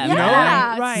in Yeah, it? You know?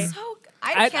 Yeah, Right. So,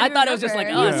 I thought it was just like,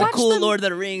 oh, it's a Watch cool them- Lord of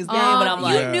the Rings game, but I'm you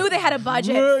like, Yeah. knew they had a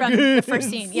budget from the first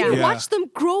scene. Yeah. Yeah. Watch them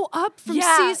grow up from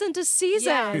Yeah. season to season.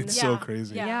 Yeah. It's so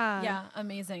crazy. Yeah. Yeah. Yeah.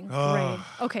 Amazing. Great.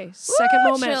 Okay, second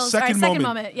moment. Chills. Second All right, moment.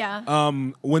 moment. Yeah.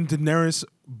 When Daenerys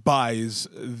buys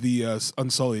the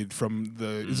Unsullied from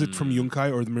the, is it from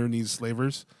Yunkai or the Miranese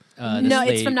slavers? No,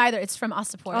 it's from neither. It's from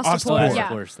Ostapor. Ostapor. Yeah.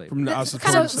 From the It's Ostapor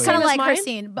kind of slaves. like her mine?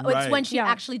 scene, but Right. it's when she Yeah.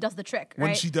 actually does the trick, right?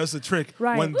 When she does the trick,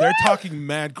 Right. when they're talking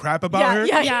mad crap about yeah, her,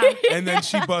 yeah, Yeah. and then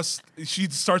she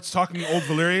starts talking old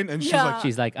Valyrian, and she's Yeah. like,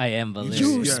 She's like, I am Valyrian.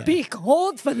 You Yeah. speak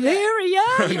old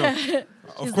Valyria.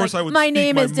 of course I would my speak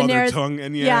name my is mother Daenerys. tongue,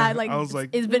 and like I was like,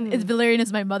 it's Valyrian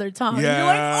is my mother tongue. And yeah, you're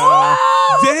like,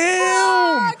 oh,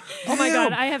 damn. Oh my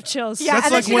god, I have chills. yeah, That's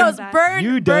and then like she when- goes, burn,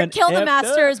 You burn, done kill the effed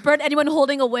masters, burn anyone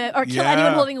holding a whip, or kill Yeah.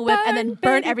 anyone holding a whip, and then Burn,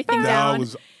 burn baby, everything burn. That down.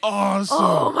 was awesome.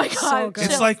 Oh my god, So good.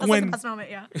 chills. It's like That's when- the best moment,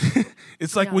 yeah.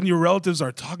 It's like Yeah. when your relatives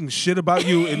are talking shit about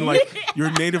you in like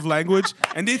your native language,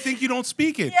 and they think you don't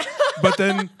speak it, but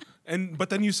then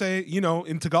you say, you know,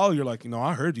 in Tagalog, you're like, no,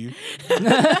 I heard you.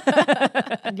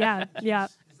 Yeah, yeah.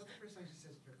 Is that the first time she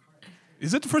says Dracarys?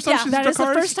 Is it the first time Yeah. she's That is the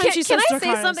Dracarys? first time she Can says I say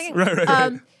Dracarys. something?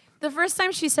 Right. The first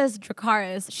time she says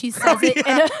Dracarys, she says it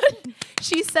in a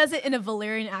she says it in a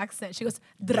Valyrian accent. She goes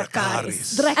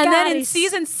Dracarys. Dracarys. And then in Dracarys.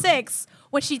 season 6,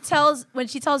 when she tells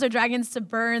her dragons to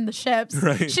burn the ships,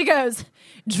 Right. she goes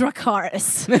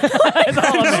Dracarys. It's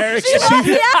all American. She loves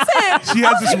the accent. She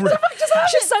has this.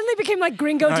 She suddenly became like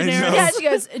Gringo I Daenerys. know. Yeah, she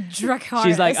goes Dracarys.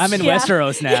 She's like, I'm in Yeah.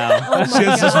 Westeros now. She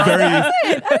has this very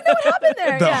Happened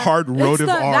there. the yeah. hard rotive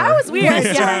the- R. That was weird.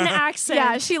 Southern Yeah. accent.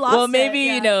 Yeah, she lost Well, it, maybe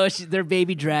yeah. you know they're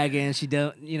baby dragons. She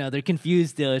don't, you know, they're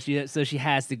confused still. So she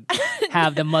has to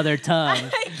have the mother tongue.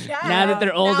 Yeah. Now that they're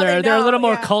Now older, they they're a know, little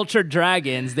more yeah. cultured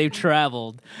dragons. They've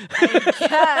traveled.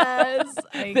 Yes.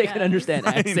 They can understand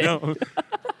I accent. know.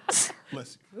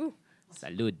 Bless you.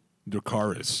 Salud.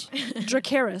 Dracarys.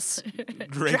 Dracarys.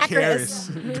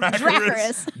 Dracarys.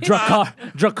 Dracarys.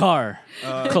 Dracar.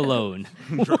 Cologne.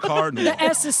 Dracar. No. The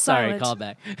S is Sorry, silent. call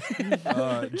back. Jen,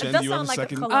 Does do you have sound a like a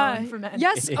second? cologne for men.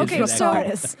 Yes. It is Okay. what So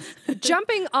Dracarys.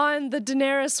 jumping on the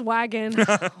Daenerys wagon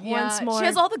once more. She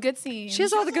has all the good scenes. She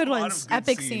has all the good a lot ones. of good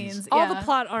epic scenes. scenes. All yeah. the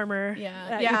plot armor Yeah.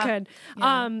 that Yeah. you could.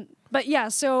 Yeah. But yeah,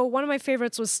 so one of my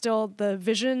favorites was still the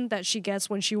vision that she gets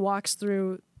when she walks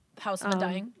through House of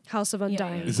Undying. House of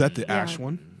Undying. Is that the Yeah. ash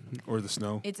one or the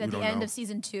snow? It's We at the don't end know. of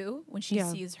season 2 when she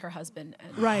Yeah. sees her husband.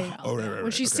 And Right. child. Oh, right.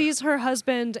 When she okay. sees her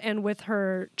husband and with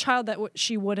her child that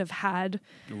she would have had.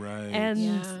 Right. And,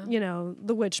 Yeah. you know,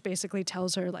 the witch basically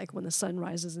tells her, like, when the sun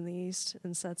rises in the east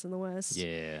and sets in the west.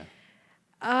 Yeah.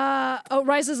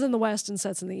 Rises in the west and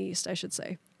sets in the east, I should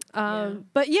say. Yeah.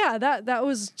 But yeah, that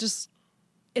was just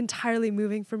entirely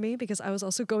moving for me because I was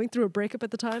also going through a breakup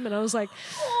at the time, and I was like,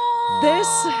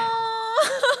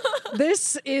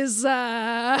 this is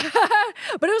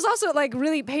but it was also like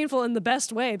really painful in the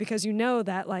best way because you know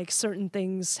that like certain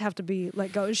things have to be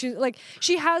let go. And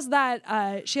she has that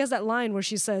line where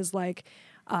she says like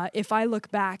if I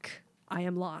look back, I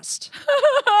am lost.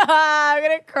 I'm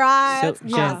gonna cry. So, That's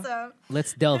Jen, awesome.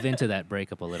 let's delve into that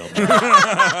breakup a little bit.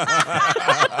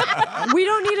 We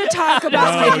don't need to talk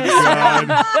about Oh it.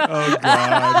 God! Oh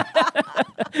God!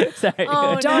 Sorry.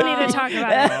 Oh, Don't no. need to talk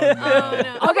about it. Oh,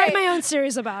 no. I'll write Okay. my own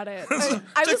series about it.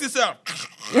 I Check was, this out.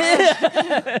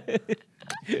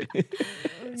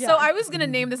 So I was gonna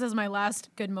name this as my last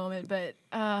good moment, but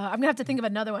I'm gonna have to think of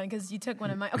another one because you took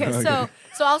one of mine. Okay, so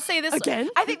I'll say this Again?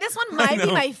 I think this one might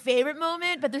be my favorite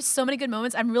moment, but there's so many good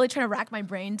moments. I'm really trying to rack my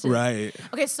brain to. Right.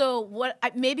 Okay, so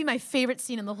maybe my favorite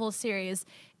scene in the whole series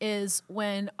is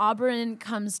when Oberyn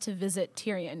comes to visit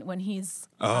Tyrion when he's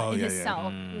Oh, in yeah, his yeah. cell,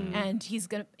 and he's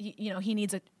gonna, he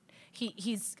needs a,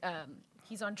 he's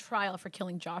on trial for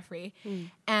killing Joffrey,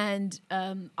 and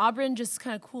Oberyn just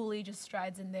kind of coolly just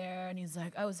strides in there, and he's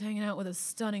like, "I was hanging out with a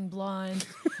stunning blonde,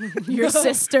 your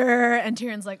sister," and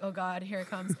Tyrion's like, "Oh God, here it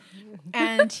comes,"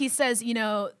 and he says,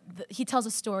 he tells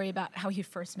a story about how he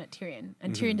first met Tyrion,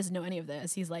 and Tyrion doesn't know any of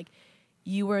this. He's like,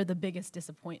 "You were the biggest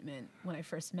disappointment when I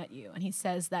first met you," and he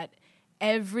says that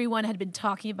everyone had been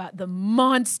talking about the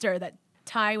monster that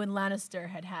Tywin Lannister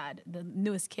had, the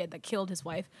newest kid that killed his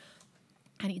wife.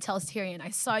 And he tells Tyrion, "I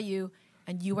saw you,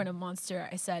 and you weren't a monster."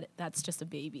 I said, "That's just a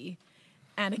baby."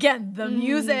 And again, the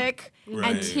music Right.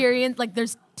 and Tyrion, like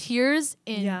there's tears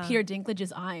in Yeah. Peter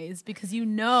Dinklage's eyes because He's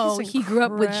he grew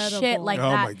up with shit incredible. like Oh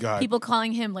that. my God. People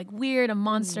calling him like weird, a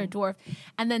monster, dwarf.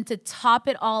 And then to top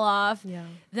it all off, Yeah.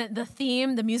 the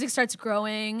theme, the music starts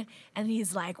growing, and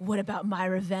he's like, "What about my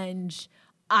revenge?"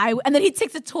 And then he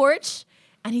takes a torch,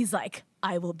 and he's like,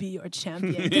 "I will be your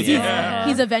champion." 'Cause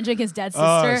he's avenging his dead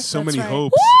sister. So That's many right.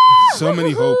 hopes. So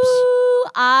many hopes.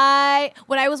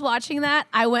 When I was watching that,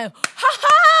 I went, "Ha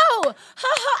ha, ha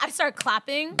ha!" I started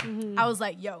clapping. I was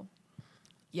like, "Yo."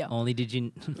 Only did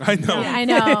you. I know. Yeah, I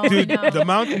know. Dude, I know. the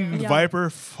Mountain Yeah. Viper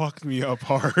fucked me up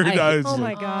hard. I- I was Oh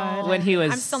my like, God. When he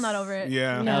was. I'm still not over it.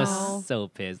 Yeah. No. I was so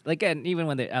pissed. Like, and even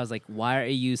when I was like, "Why are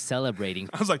you celebrating?"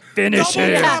 I was like, Finish double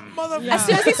it. tap, motherfucker. As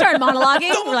soon as he started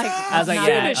monologuing, we're like, tap. I was like, "Not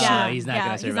yeah, gonna- he's not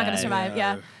gonna He's not gonna survive. survive.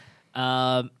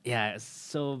 Yeah. Yeah,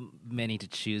 so many to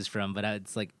choose from, but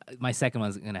it's like my second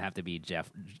one's gonna have to be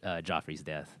Joffrey's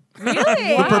death. Really?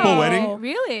 The Purple Wedding?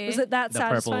 Really? Was it that The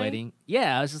satisfying? purple wedding.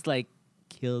 Yeah, I was just like,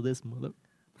 kill this mother.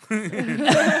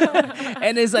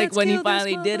 And it's like Let's when he kill this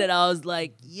finally did mother. it, I was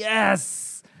like,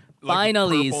 yes, Like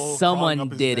finally purple someone crawling up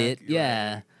his did neck. it. You're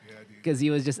Yeah, like, yeah, dude. because he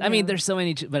was just. I mean, Yeah. there's so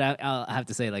many, but I'll have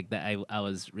to say like that. I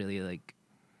was really like,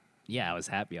 yeah, I was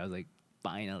happy. I was like,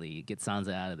 finally get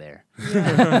Sansa out of there.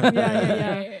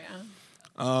 Yeah.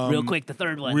 Real quick, the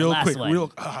third one, the Real last quick, one.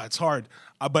 it's hard.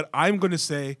 But I'm going to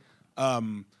say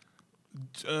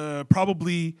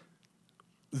probably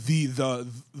the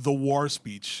war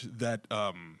speech that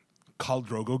Khal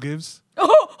Drogo gives.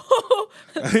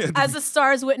 As the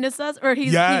stars witness us, or the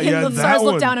that stars one.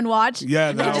 look down and watch. Yeah,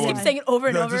 and he that just one. keeps saying it over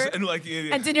and No, over. just- and like,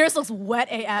 yeah, And Daenerys looks wet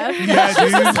AF. yeah,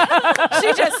 dude.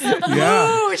 She just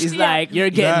Yeah. whoosh, He's yeah. like, you're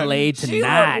getting That- laid She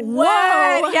tonight. looked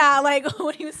wet. Yeah, like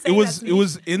when he was saying It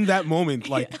was in that moment,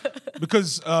 like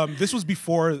because this was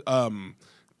before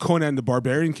Conan the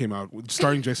Barbarian came out,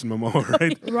 starring Jason Momoa,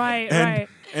 right? Right, and, right.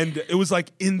 And it was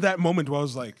like in that moment where I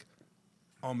was like,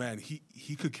 oh man, he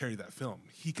could carry that film.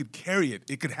 He could carry it.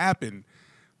 It could happen.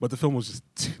 But the film was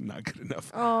just not good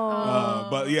enough.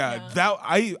 But yeah, that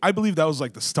I believe that was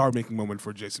like the star-making moment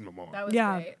for Jason Momoa. That was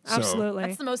Yeah, great. So- absolutely.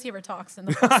 That's the most he ever talks in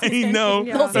the whole I season. know.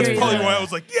 The whole That's series. probably why I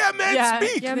was like, yeah, man, Yeah.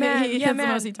 speak. Yeah, man. He- Yeah, that's the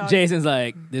man. most he talks. Jason's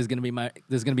like, there's gonna be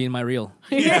in my reel.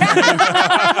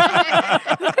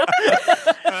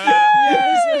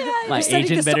 My sending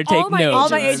agent this to better all take my notes. All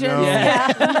my agents. agents.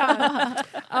 Yeah.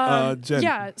 Yeah. Jen.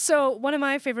 Yeah. So one of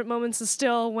my favorite moments is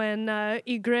still when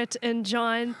Ygritte and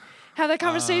Jon have that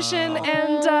conversation,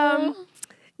 and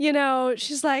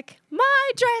she's like,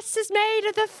 "My dress is made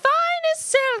of the finest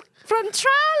silk from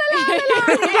Tra-la-la-la-la."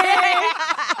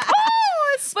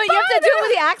 Oh, it's But you have to do it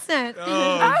with the accent.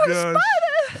 Oh, gosh.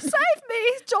 Save me,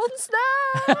 Jon Snow.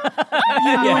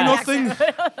 Yeah, nothing.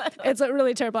 It's a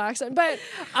really terrible accent, but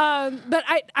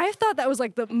I thought that was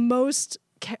like the most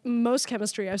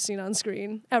chemistry I've seen on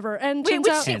screen ever. And Wait, turns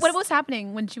out, scene? What was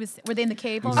happening when she was? Were they in the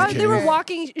cave? they were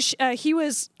walking. He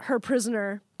was her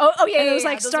prisoner. Oh yeah. And it was yeah,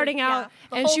 like those starting are- out,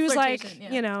 the and whole she was like,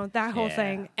 flirtation, yeah. that whole Yeah.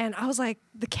 thing. And I was like,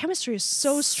 the chemistry is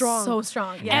so strong. So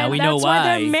strong. Now Yeah. And we that's know why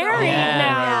why. they're married Yeah.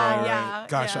 now. Yeah.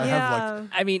 Gosh, yeah. I have like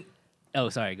I mean, oh,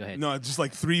 sorry, go ahead. no, just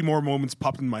like 3 more moments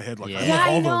popped in my head. Like, Yeah. I Yeah, love I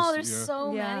all know. those. There's Yeah.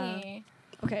 so Yeah. many.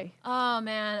 Okay. Oh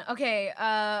man. Okay.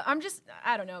 I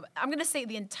don't know. I'm gonna say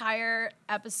the entire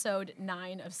episode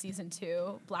 9 of season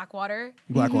 2, Blackwater.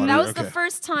 Blackwater. That was okay. the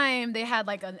first time they had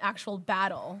like an actual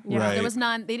battle. Yeah. Right. There was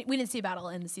none. We didn't see a battle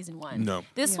in the season 1. No.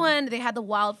 This one they had the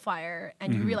wildfire,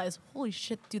 and you realize, holy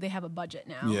shit, do they have a budget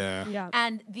now? Yeah. Yeah.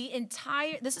 And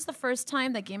this is the first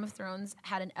time that Game of Thrones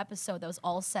had an episode that was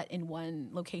all set in one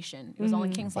location. It was all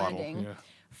in King's Bottle, Landing. yeah.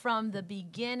 from the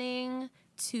beginning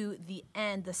to the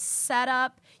end, the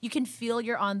setup, you can feel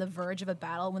you're on the verge of a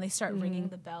battle when they start ringing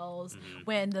the bells,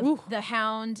 when the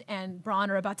Hound and Bronn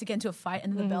are about to get into a fight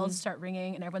and then the bells start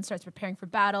ringing and everyone starts preparing for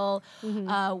battle.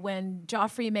 When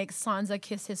Joffrey makes Sansa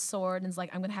kiss his sword and is like,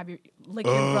 I'm gonna have your lick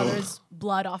your brother's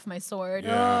blood off my sword.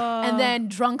 And then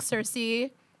drunk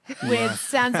Cersei with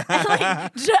Sansa.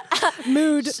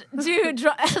 Mood. Dude,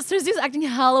 Cersei's acting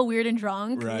hella weird and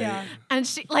drunk. Right. Yeah. And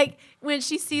she, like, when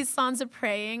she sees Sansa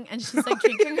praying and she's like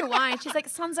drinking her wine, she's like,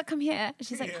 Sansa, come here. And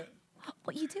she's like,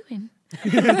 what you doing?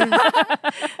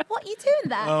 What you doing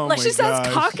there? Oh like, my She sounds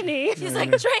gosh. Cockney. she's like,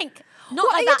 drink. Not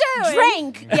What like are you that.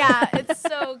 doing? Drink. Yeah, it's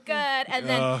so good.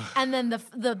 And then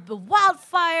the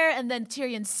wildfire and then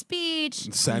Tyrion's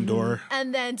speech Sandor.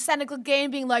 and then Santa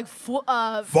Clegane being like, Fuck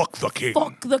the king.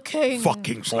 fuck the king.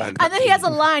 Fucking Sandor. And then he has a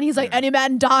line. He's like, any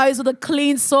man dies with a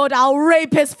clean sword, I'll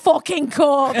rape his fucking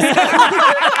corpse.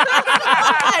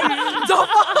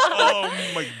 Oh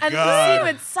my And the scene god.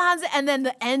 with Sansa, and then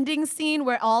the ending scene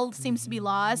where all seems to be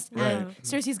lost, and Right.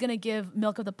 Cersei's gonna give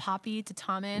milk of the poppy to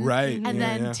Tommen, Right, And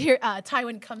yeah, then yeah.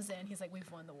 Tywin comes in. He's like, "We've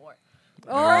won the war."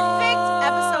 Perfect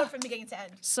episode from beginning to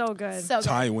end. So good. So good.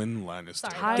 Tywin Lannister.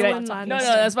 Sorry. Tywin Can I- Lannister. no,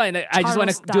 that's fine. I just want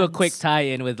to Charles do a quick Dance.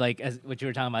 tie-in with like as what you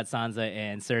were talking about Sansa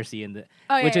and Cersei, and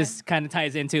which yeah. is kind of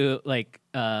ties into like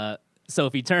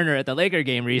Sophie Turner at the Laker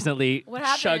game recently, What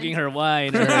happened? chugging her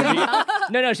wine.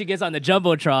 No, she gets on the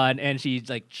jumbotron and she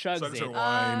like chugs Sucks it. her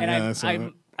wine. And yeah, I saw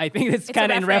I think it's It's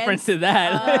kind a of in reference to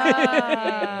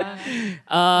that.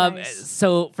 Nice.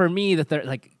 So for me, the third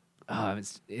like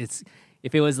it's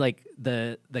if it was like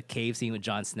the cave scene with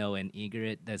Jon Snow and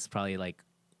Ygritte, that's probably like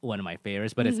one of my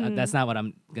favorites. But it's that's not what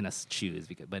I'm gonna choose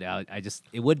because. But I just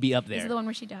it would be up Is there. it the one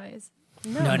where she dies?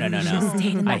 No.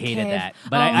 stayed in I that hated cave. that.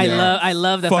 But Oh, I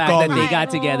love the Fuck fact that Ollie. they got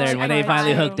together and when I they know,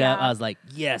 finally I know, hooked up, yeah. I was like,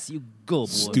 yes, you go, boy.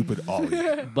 Stupid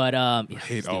Ollie. But yeah,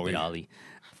 hate stupid Ollie. Ollie.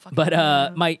 But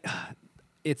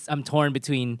I'm torn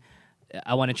between.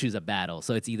 I want to choose a battle,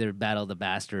 so it's either Battle of the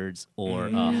Bastards or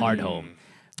Hardhome.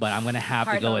 But I'm gonna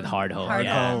have to go with Hardhome. Hardhome.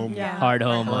 Yeah. Home. Yeah.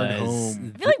 Hardhome Hardhome. was.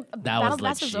 I feel like that Battle was of the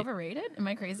Bastards legit. overrated. Am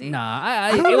I crazy?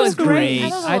 Nah, thought it it was was great. great. I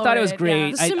thought it was I thought it was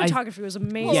overrated, great. The yeah. cinematography was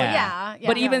amazing. Yeah.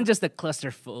 But even yeah. just the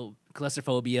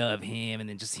claustrophobia of him, and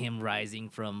then just him rising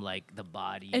from like the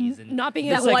bodies And not being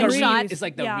it's able to like a breathe. it's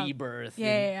like the Yeah. rebirth. Yeah,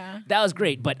 and yeah. That was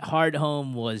great, but Hard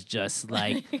Home was just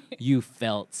like you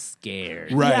felt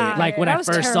scared. Right. Yeah. Like when That I was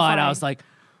first saw it, I terrifying. was like,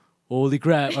 holy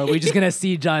crap, are we just gonna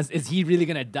see John? Is he really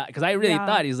gonna die? Because I really Yeah.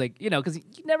 thought he was like, because you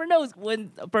never know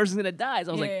when a person's gonna die. So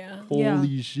I was Yeah. like,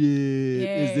 holy shit,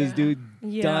 is this Yeah. dude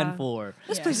Yeah. done for?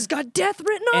 This Yeah. place has got death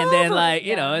written all And over then it. like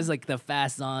Yeah. it's like the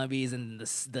fast zombies and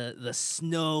the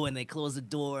snow and they close the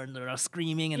door and they're all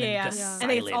screaming and then Yeah. just Yeah. And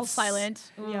then it's all silence.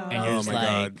 silent. Yeah. And Oh you're just my like,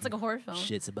 God. It's like a horror film.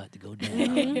 shit's about to go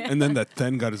down. And then that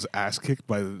Then got his ass kicked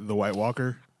by the White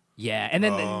Walker. Yeah, and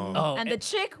then And the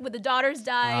chick with the daughters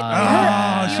died.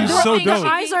 Ah, You she's don't so think dope. The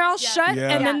eyes are all Yeah. shut, Yeah.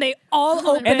 and then they all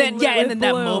open. and then with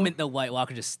that blue. moment the White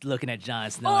Walker just looking at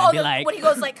Jon Snow Oh, and be like, when he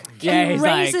goes like, yeah, He he's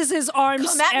like, raises his arms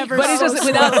Come at me, ever bro. but it's so just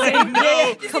without slowly. saying,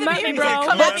 Come at me, bro.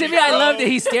 Come But at to me, me, I bro. love that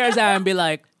he stares at him and be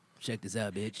like, check this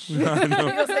out, bitch. and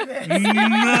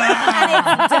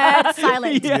it's dead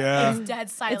silent. Yeah. It's dead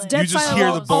silent. dead You just silent.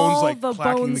 hear the bones All like the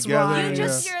clacking bones together. rise. You yeah.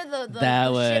 just hear the That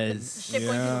ship, was- ship going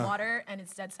through Yeah. the water, and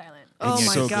it's dead silent. Oh It's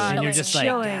my so good. god, and you're it's just like,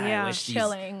 chilling. God, I Yeah. wish these-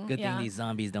 Chilling, Good yeah. thing these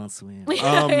zombies don't swim.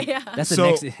 yeah. That's the So-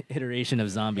 next iteration of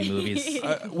zombie movies. We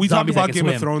talked Zombies that about can Game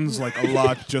of swim. Thrones like a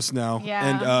lot just now,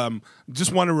 Yeah. and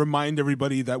just want to remind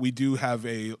everybody that we do have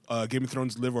a Game of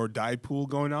Thrones live or die pool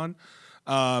going on.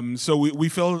 So we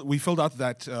filled out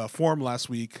that form last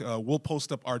week. We'll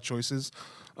post up our choices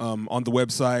on the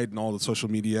website and all the social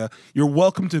media. You're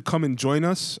welcome to come and join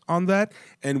us on that,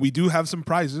 and we do have some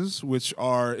prizes which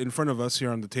are in front of us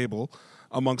here on the table,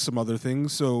 amongst some other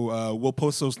things. So we'll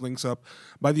post those links up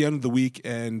by the end of the week,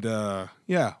 and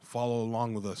follow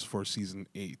along with us for season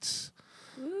 8.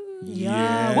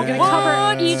 Yeah, we're gonna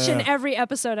cover each and every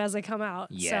episode as they come out.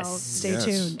 Yes. So stay Yes.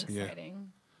 tuned. Yeah.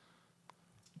 Exciting.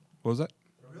 What was that?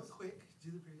 Real quick, do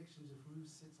the predictions of who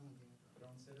sits on the Game of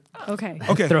Thrones set. Okay.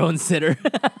 Okay. Throne sitter.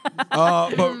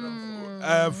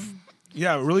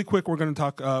 Really quick, we're going to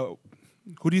talk.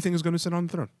 Who do you think is going to sit on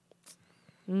the throne?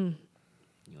 You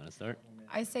want to start?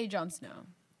 I say Jon Snow.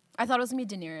 I thought it was gonna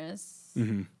be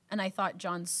Daenerys, and I thought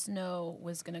Jon Snow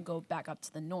was gonna go back up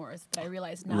to the north. But I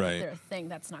realized now Right. that they're a thing,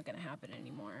 that's not gonna happen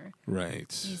anymore.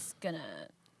 Right. He's gonna,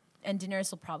 and Daenerys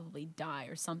will probably die,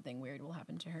 or something weird will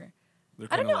happen to her. They're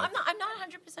I don't kinda know. like I'm not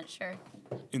 100% sure.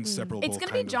 inseparable. It's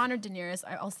gonna be Jon or Daenerys.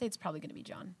 I'll say it's probably gonna be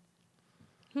Jon.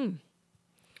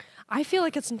 I feel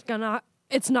like it's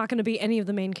it's not going to be any of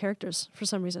the main characters for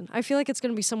some reason. I feel like it's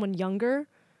going to be someone younger,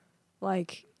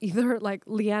 like either like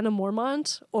Lyanna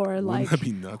Mormont or like that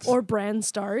be nuts? or Bran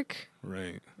Stark.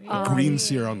 Right. Green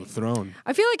Seer on the throne.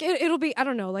 I feel like it'll be, I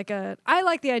don't know, like I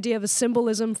like the idea of a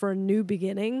symbolism for a new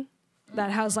beginning that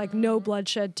has like no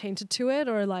bloodshed tainted to it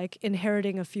or like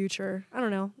inheriting a future. I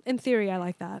don't know. In theory, I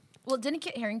like that. Well, didn't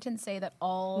Kit Harington say that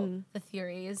all the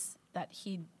theories that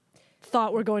he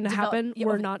Thought were going to happen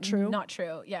were not true. Not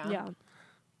true. Yeah. Yeah.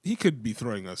 He could be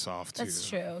throwing us off too. That's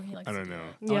true. He likes I to don't do know. that.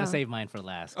 I want Yeah. to save mine for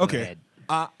last. Go Okay. ahead.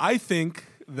 I think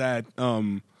that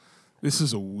this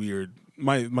is a weird.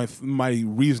 My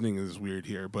reasoning is weird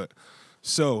here, but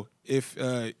so if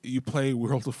you play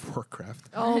World of Warcraft,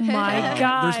 Oh my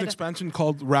god. there's an expansion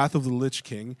called Wrath of the Lich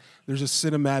King. There's a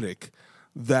cinematic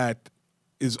that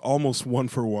is almost one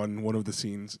for one of the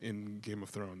scenes in Game of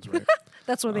Thrones, right?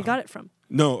 That's where they got it from.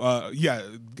 No,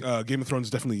 Game of Thrones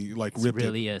definitely like ripped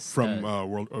really it a from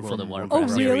World from of Warcraft. Oh,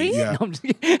 series. really? Yeah. No, I'm, just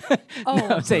kidding. Oh. No,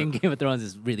 I'm saying Game of Thrones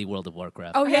is really World of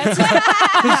Warcraft. Oh yeah.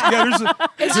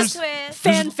 It's twist.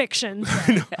 Fan fiction.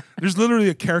 There's literally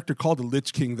a character called the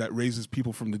Lich King that raises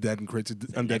people from the dead and creates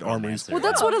undead armies. necromancer. Well,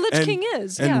 that's what a Lich And- King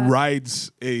is. and yeah.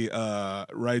 rides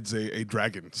a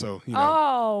dragon. So you know,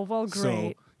 Oh, well, so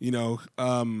great. you know,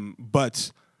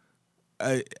 but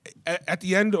at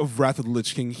the end of Wrath of the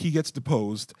Lich King, he gets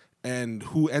deposed, and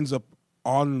who ends up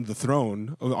on the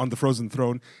throne, on the frozen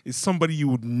throne, is somebody you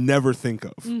would never think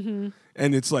of. Mm-hmm.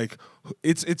 And it's like,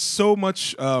 it's so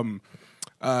much.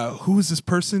 Who is this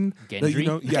person that you Gendry?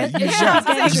 know? Yeah,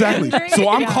 Yeah, exactly. Gendry. So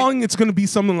I'm Yeah. calling it's going to be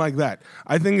something like that.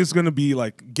 I think it's going to be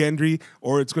like Gendry,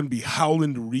 or it's going to be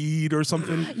Howland Reed or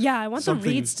something. Yeah, I want the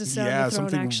Something- Reeds to sit yeah, on the throne,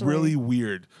 something actually. really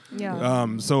weird.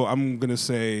 Yeah. So I'm gonna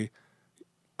say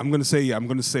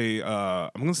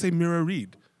Mira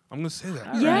Reed. I'm gonna say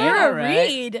that. Yeah. You're a Alright.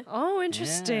 Reed. Oh,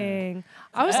 interesting.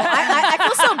 I was. I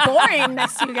feel so boring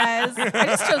next to you guys. I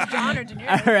just chose John or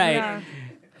Daenerys. All right. Yeah.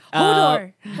 Uh,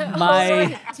 Hodor.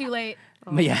 my Too late.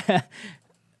 yeah,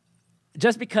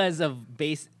 just because of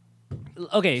base.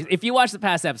 Okay, if you watch the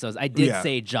past episodes, I did Yeah.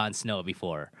 say Jon Snow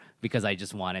before because I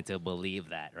just wanted to believe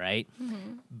that, right?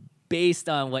 Mm-hmm. Based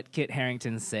on what Kit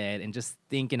Harington said and just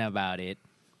thinking about it,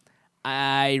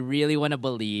 I really want to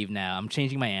believe now. I'm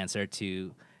changing my answer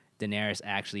to Daenerys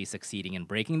actually succeeding in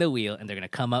breaking the wheel, and they're going to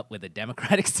come up with a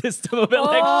democratic system of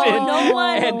election. No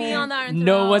one And will be on that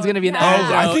no one's going to be in the Oh, Iron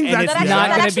I Throne, think and that's- it's That not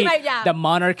actually- going to be. that actually might- yeah. The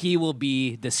monarchy will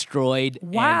be destroyed,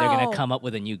 and they're going Wow. to come up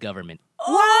with a new government.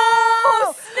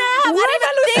 Oh, snap!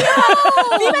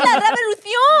 ¡Viva la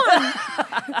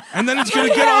revolución! And then it's gonna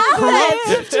get all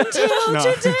corrupt.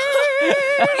 No.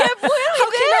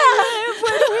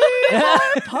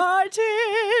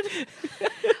 Parted.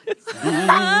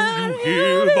 You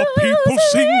hear the people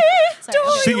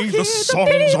sing the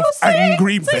songs of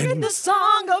angry men. The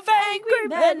song of angry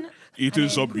men. It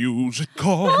is a music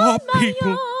of a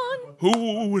people who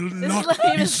will not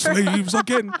lame be as slaves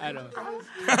again. I don't know.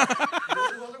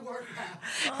 World of Warcraft.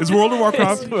 It's World of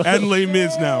Warcraft and Les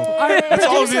Mis now. That's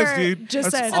all it is, producer dude.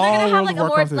 just That's said- So they're all gonna have World like of a more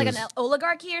Warcraft like is. an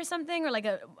oligarchy or something, or like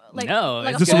a No,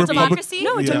 like it's a full just a republic. democracy.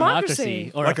 No, a Yeah.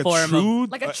 democracy. or Like a a form true,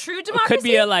 Like a true of. democracy. Could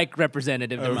be a like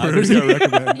representative yeah, democracy.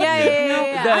 recommend.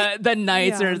 yeah. The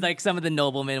knights Yeah. or like some of the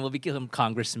noblemen will become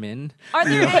congressmen. Are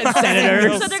there any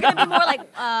Senators. So they're gonna be more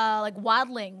like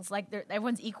wildlings, like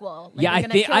everyone's equal. Like Yeah, they're I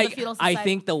gonna think kill the feudal I society.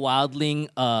 think the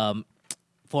wildling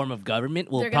form of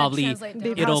government will They're gonna probably translate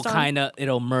down. Be it'll passed on.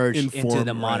 it'll merge into Inform,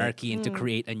 the right. monarchy and to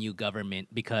create a new government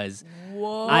because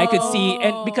I could see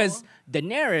and because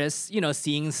Daenerys,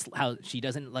 seeing how she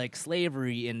doesn't like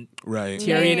slavery and Right.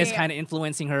 Tyrion is yeah. kind of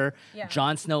influencing her. Yeah.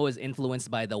 Jon Snow is influenced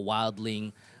by the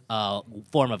wildling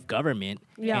form of government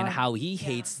Yeah. and how he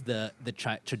hates the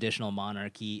traditional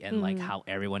monarchy and like how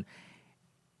everyone,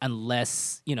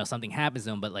 unless something happens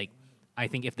to him, but like I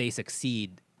think if they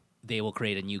succeed, they will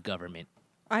create a new government.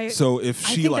 So if I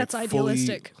she think like that's fully,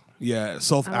 idealistic. yeah, I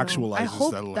self-actualizes,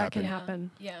 hope that'll that happen. can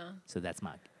happen. Yeah. So that's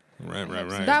my.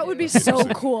 Right. That would be so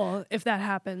cool if that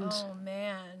happened. Oh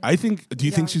man. I think. Do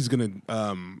you think Yeah. she's gonna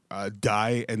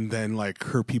die, and then like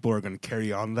her people are gonna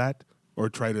carry on that, or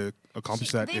try to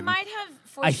accomplish that? They in- might have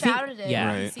I think, foreshadowed it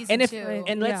yeah. in Right. season And if 2.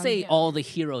 and let's Yeah. say Yeah. all the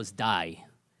heroes die,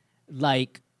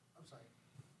 like. I'm sorry.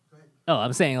 Go ahead. Oh,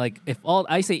 I'm saying like if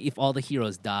all the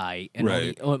heroes die and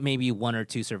Right. or maybe one or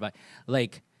two survive,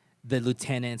 like the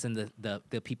lieutenants and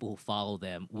the people who follow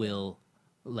them will,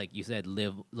 like you said,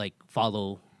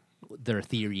 follow their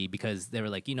theory because they were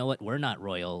like, you know what, we're not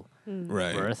royal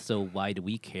Right. birth, so why do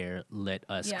we care? Let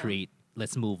us Yeah. create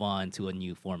let's move on to a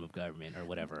new form of government or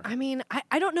whatever. I mean,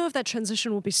 I don't know if that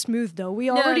transition will be smooth, though. We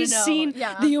already no, seen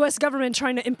yeah. the U.S. government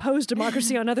trying to impose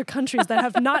democracy on other countries that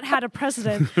have not had a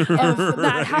precedent of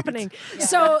that happening.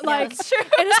 So, like, that's true.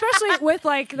 and especially with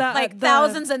like the Like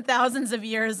thousands and thousands of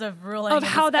years of ruling of and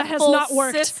how just that the has full not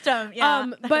worked. System, yeah. I don't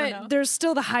know. But there's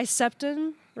still the High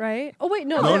Septon, right? Oh wait,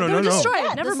 no, No, they no, were no. destroyed.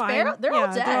 Yeah, Never the mind. Sparrow- they're all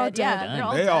dead. They're all dead. Yeah, they're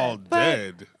all They dead. all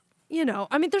dead. You know,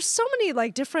 I mean, there's so many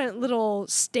like different little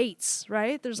states,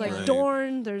 right? There's like Right.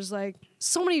 Dorne. There's like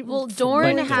so many. Well,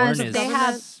 Dorne But has Dorne is- they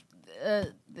have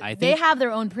I they think- have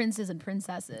their own princes and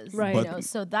princesses, Right. You But- know,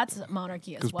 so that's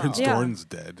monarchy as Because well. Prince Yeah. Doran's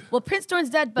dead. Well, Prince Dorne's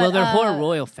dead, but well, their whole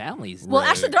royal families. well, Right.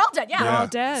 actually, they're all dead. Yeah, They're all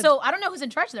dead. So I don't know who's in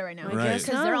charge there right now. Right. Because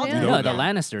they're all Yeah. dead. We no, don't the know.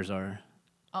 Lannisters are.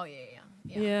 Oh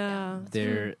yeah.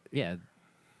 Yeah.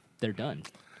 They're done.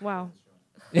 Wow.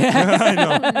 I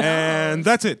know. And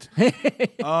that's it.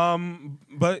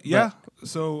 But yeah,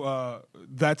 so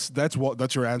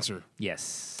that's your answer.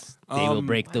 Yes, they will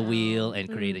break the wheel and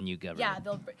create a new government.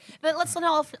 Yeah,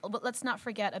 but let's not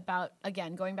forget about,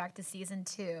 again, going back to season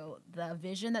 2, the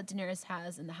vision that Daenerys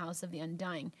has in the House of the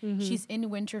Undying. She's in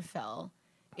Winterfell.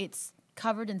 It's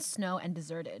covered in snow and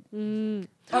deserted. Oh,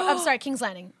 I'm sorry, King's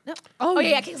Landing. No. Oh,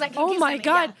 yeah, King's Landing. Oh King's my Landing,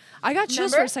 God, yeah. I got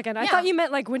chills for Remember? a second. I Yeah. thought you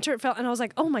meant like Winterfell, and I was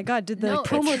like, oh my God, did the No,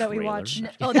 promo it's- that we Trailer. watched?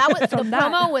 Oh, that was the From that.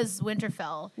 promo was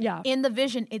Winterfell. Yeah. In the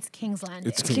vision, it's King's Landing.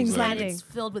 It's King's Landing. It's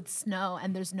filled with snow,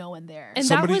 and there's no one there. And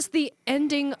Somebody- that was the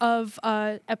ending of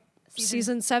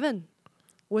season 7.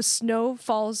 Was snow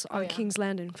falls on yeah. King's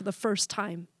Landing for the first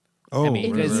time. Oh, I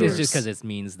mean, right, it's right, just right. because it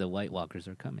means the White Walkers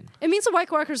are coming. It means the White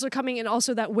Walkers are coming, and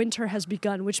also that winter has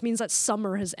begun, which means that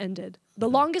summer has ended. The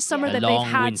longest summer Yeah. that The they've long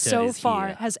had winter so is far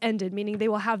here. has ended, meaning they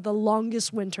will have the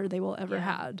longest winter they will ever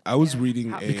Yeah. had. I was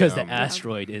reading a Because the um,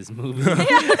 asteroid is moving.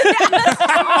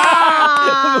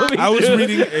 I was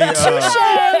reading a Touche.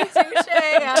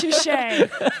 Yeah. Touche.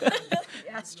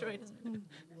 The asteroid is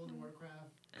World of Warcraft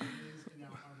is in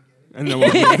Armageddon. and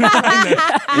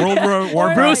then World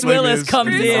War Bruce Willis comes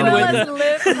Bruce in with Willis a,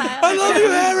 lives I love you,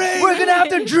 Harry. we're gonna have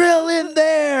to drill in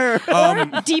there.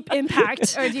 Deep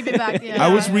impact. or deep impact. Yeah.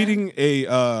 I was reading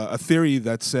a theory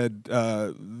that said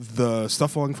the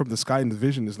stuff falling from the sky in the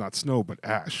vision is not snow but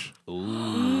ash.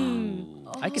 Ooh,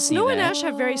 I could see Snow that. and ash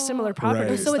have very similar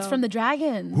properties. So it's though. from the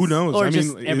dragons. Who knows? Or I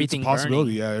just mean, everything it's a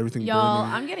possibility. burning. Yeah, everything Y'all,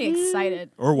 burning. I'm getting excited.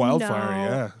 Or wildfire,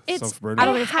 No. yeah. It's- Stuff burning. I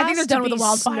don't It know. I think they're has done to with the be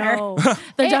wildfire. snow.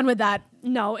 They're done with that.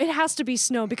 No, it has to be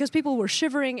snow because people were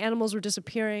shivering, animals were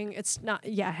disappearing. It's not.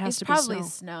 Yeah, it has It's to probably be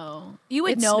snow. You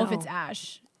would It's know if snow. it's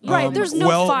ash. Right. There's no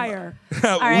well, fire.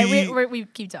 All right, we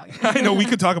keep talking. I know we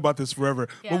could talk about this forever,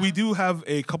 Yeah. but we do have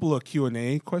a couple of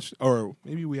Q&A questions, or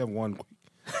maybe we have one.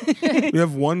 We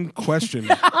have one question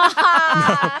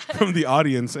from the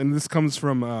audience, and this comes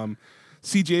from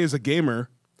CJ is a gamer.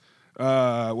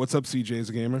 What's up, CJ is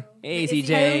a gamer? Hey, Is he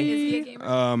CJ. a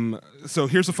gamer? So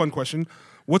here's a fun question.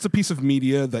 What's a piece of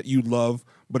media that you love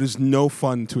but is no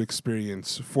fun to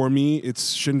experience? For me,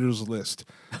 it's Schindler's List.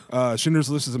 Schindler's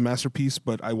List is a masterpiece,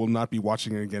 but I will not be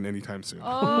watching it again anytime soon.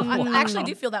 Oh, I actually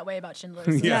do feel that way about Schindler's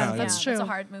List. Yeah, that's true. It's a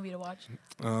hard movie to watch.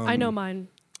 I know mine.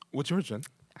 What's yours, Jen?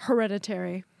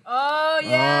 Hereditary. Oh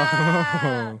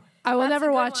yeah. I will That's a never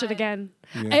good watch one. it again.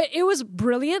 Yeah. It was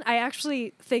brilliant. I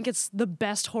actually think it's the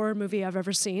best horror movie I've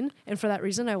ever seen, and for that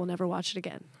reason, I will never watch it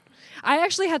again. I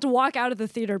actually had to walk out of the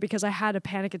theater because I had a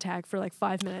panic attack for like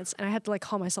 5 minutes, and I had to like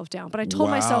calm myself down. But I told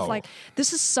myself Wow. like,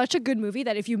 this is such a good movie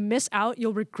that if you miss out,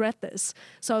 you'll regret this.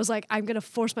 So I was like, I'm gonna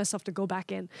force myself to go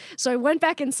back in. So I went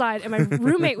back inside, and my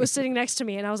roommate was sitting next to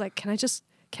me, and I was like, can I just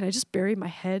bury my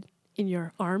head in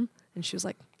your arm? And she was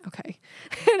like, okay.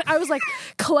 And I was like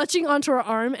clutching onto her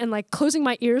arm and like closing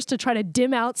my ears to try to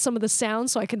dim out some of the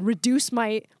sounds so I could reduce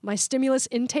my stimulus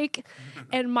intake.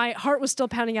 And my heart was still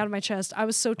pounding out of my chest. I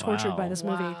was so tortured by Wow. this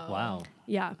movie. Wow.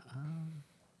 Yeah.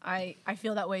 I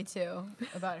feel that way too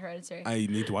about Hereditary. I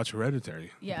need to watch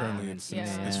Hereditary. Yeah. Apparently it's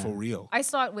Yeah. for real. I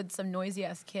saw it with some noisy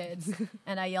ass kids,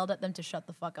 and I yelled at them to shut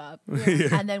the fuck up.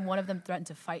 And then one of them threatened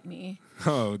to fight me.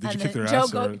 Oh, did you and kick then their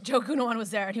ass? or- Joe Gunawan was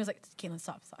there, and he was like, "Caitlin,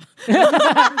 stop."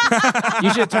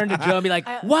 You should turn to Joe and be like,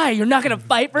 "Why? You're not gonna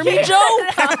fight for me, Joe?"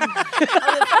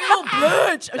 Oh,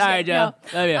 bitch. All right, Joe.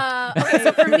 Love you. Okay,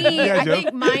 so for me, Yeah, I Joe.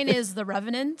 think mine is The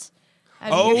Revenant.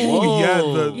 Have you Oh, Whoa. yeah.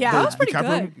 The, Yeah, the that was pretty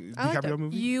DiCaprio, good. I liked DiCaprio it.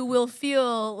 movie? You will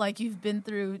feel like you've been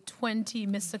through 20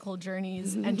 mystical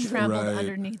journeys and trampled Right.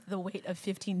 underneath the weight of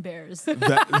 15 bears.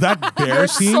 that bear Your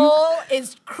scene? soul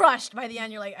is crushed by the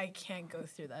end. You're like, I can't go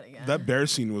through that again. That bear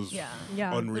scene was Yeah.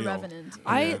 Yeah. unreal. The Revenant.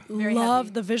 I Very love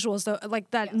heavy. the visuals though,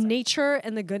 like that Yeah, sorry. nature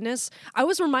and the goodness. I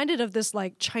was reminded of this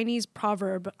like Chinese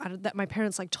proverb that my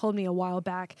parents like told me a while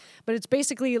back, but it's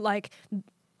basically like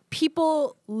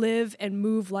people live and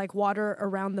move like water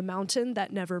around the mountain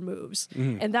that never moves.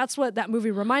 And that's what that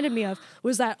movie reminded me of,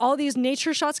 was that all these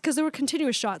nature shots, because there were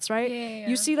continuous shots, right? Yeah.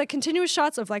 You see like continuous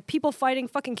shots of like people fighting,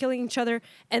 fucking killing each other,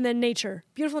 and then nature,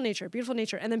 beautiful nature,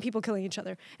 and then people killing each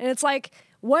other. And it's like,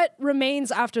 what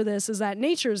remains after this is that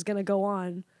nature is going to go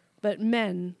on, but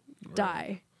men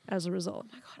die as a result.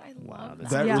 God, I love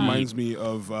that's That Yeah. reminds me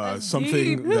of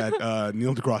something that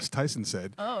Neil deGrasse Tyson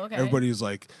said. Oh, okay. Everybody's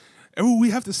like, "Oh, we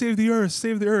have to save the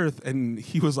Earth," and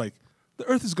he was like, "The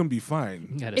Earth is gonna be fine.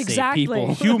 You gotta Exactly. save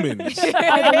people. Humans,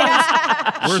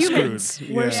 we're Humans,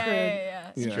 screwed. we're Yeah.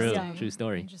 screwed. Yeah. True, Yeah. true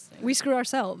story. Interesting. We screw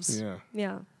ourselves. Yeah.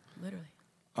 Yeah.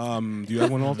 Literally. Do you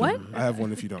have one, Walter? What? I have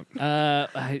one if you don't.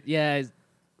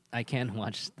 I can't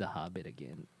watch The Hobbit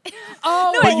again.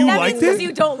 Oh, But you that liked means 'cause it?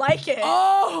 you don't like it.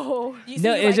 oh. You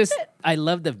No, you it's liked just it? I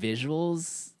love the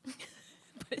visuals,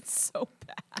 But it's so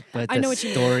bad. but I the know what you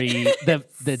mean. story,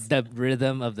 the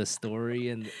rhythm of the story,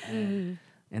 and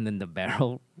then the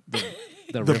barrel, the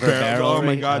The river barrel. barrel. Oh my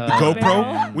right? God, the Oh, GoPro.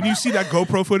 man. When you see that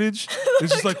GoPro footage,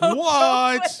 it's just like,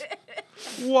 what?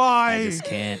 Why? I just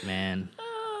can't, man.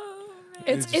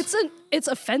 It's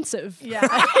offensive Yeah.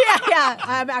 yeah.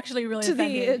 I'm actually really to the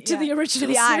offended. to Yeah. the original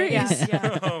to the eye. series. Yeah.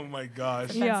 yeah. Oh my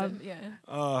gosh. Yeah. Offensive,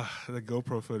 yeah. The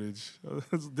GoPro footage.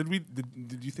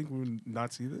 Did you think we would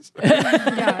not see this?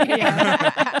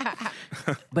 Yeah.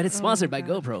 But it's sponsored by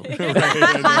GoPro.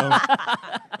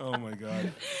 Oh my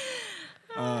god.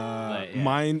 But, yeah.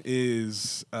 Mine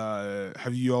is.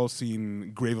 Have you all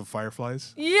seen Grave of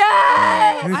Fireflies? Yeah.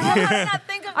 I did not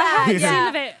think of that. I haven't yeah. seen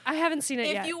of it. I haven't seen it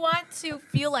If yet. you want to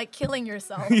feel like killing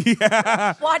yourself,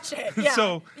 Yeah. watch it. Yeah.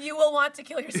 So, you will want to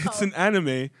kill yourself. It's an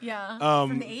anime. yeah. um,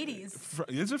 from the 80s.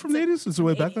 Is it from the 80s? It's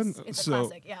way back then. It's a So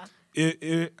classic. Yeah.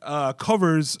 it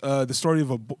covers the story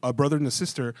of a brother and a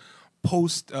sister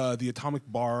post the atomic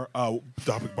bomb.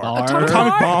 Atomic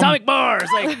bars,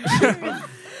 like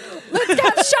Let's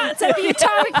have shots at the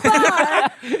atomic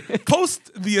bomb.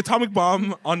 Post the atomic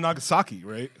bomb on Nagasaki,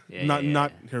 right? Yeah, not yeah,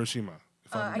 not yeah. Hiroshima.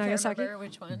 If I'm I can't Nagasaki? remember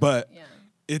which one. But yeah.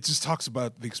 it just talks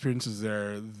about the experiences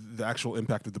there, the actual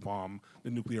impact of the bomb,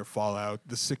 the nuclear fallout,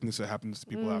 the sickness that happens to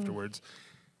people afterwards.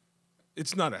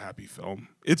 It's not a happy film.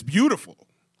 It's beautiful.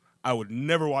 I would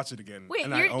never watch it again. Wait,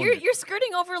 and I own you're it. you're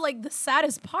skirting over like the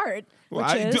saddest part. Well,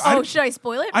 which is- Oh, should I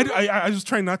spoil it? I was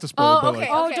trying not to spoil Oh, it, but okay. like,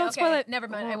 Oh, don't spoil it. Never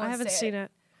mind. I Oh, won't haven't say seen it.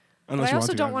 But unless I you also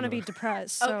want don't to, want to I be don't know.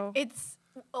 depressed. Oh, So it's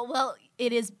well,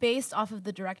 it is based off of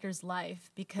the director's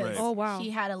life because Right. Oh, wow. he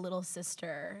had a little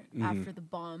sister after the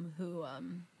bomb who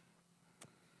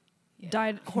yeah.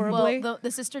 died horribly. Well,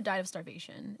 the sister died of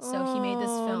starvation, so he made this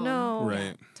film no.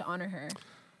 Right. to honor her.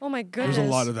 Oh my goodness. There's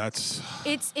a lot of that.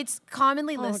 It's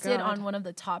commonly Oh, listed God. on one of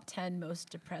the top 10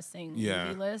 most depressing Yeah.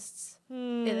 movie lists.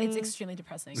 It's extremely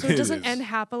depressing. So it It doesn't is. end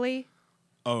happly.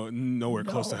 Oh, nowhere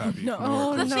close to happy. No. Nowhere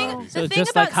The close to thing- happy. so the thing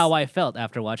just like about how I felt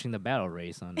after watching the battle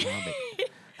race on Hobbit.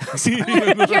 Here's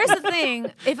the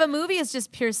thing: if a movie is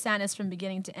just pure sadness from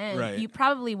beginning to end, Right. you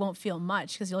probably won't feel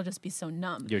much because you'll just be so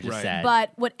numb. You're just Right. sad.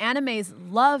 But what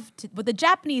what the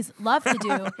Japanese love to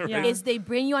do Yeah. is they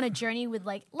bring you on a journey with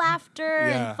like laughter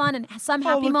Yeah. and fun and some Oh,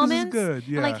 happy look, this is moments. good.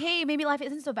 And like, Yeah. hey, maybe life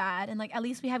isn't so bad, and like at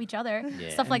least we have each other, Yeah.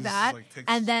 stuff like And that. just, like, takes-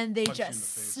 And then they punch you in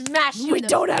just the face. smash you. We in the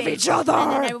don't have face, each other.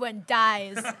 and then everyone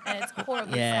dies, and it's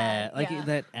horribly yeah, sad. like yeah.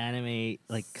 that anime,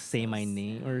 like Say My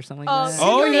Name or something Oh, like that.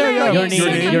 Oh, Your yeah, Name, yeah. Your Name,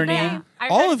 Name. Your Name. I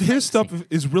All heard of his stuff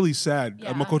is really sad.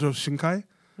 Yeah. Makoto Shinkai.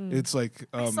 It's like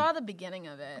I saw the beginning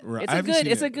of it. right, It's I a haven't good,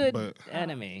 seen it's a it, good but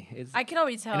anime. It's, I can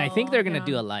already tell. and I think they're gonna yeah.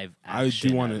 do a live I action.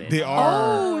 do want of to. it. They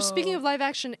are. Oh, speaking of live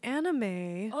action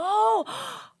anime, Oh,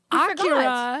 I forgot.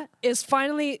 Akira is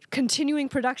finally continuing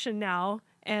production now,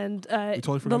 and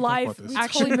totally forgot the to talk live about this.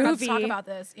 action Totally forgot movie. to talk about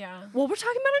this. Yeah. Well, we're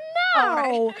talking about it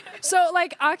now. Oh, So,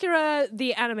 like Akira,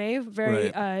 the anime,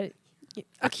 very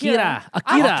Akira,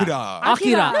 Akira. Akira,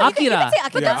 Akira, You Akira. can say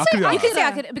Akira. Yeah, Akira. You can say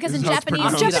Akira because This in is how it's Japanese,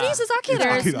 pronounced. In Japanese, it's Akira.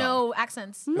 there's Akira. no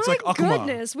accents. It's My like Akuma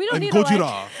goodness, we don't and need to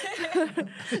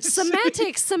Gojira.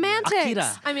 semantics.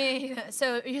 Akira. I mean,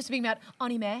 so you're speaking about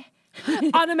anime.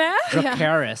 Anime,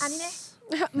 Dracarys.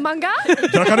 manga,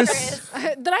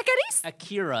 Dracarys. Dracarys.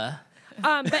 Akira.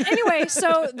 But anyway,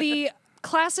 so the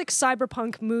classic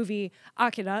cyberpunk movie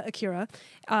Akira,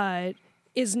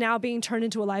 is now being turned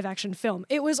into a live action film.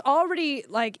 It was already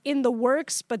like in the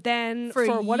works, but then For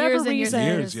for whatever years and years reason,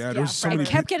 and Years, yeah. There's so forever. many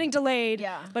it kept getting delayed.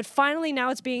 Yeah. But finally now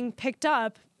it's being picked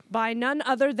up by none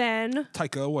other than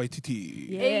Taika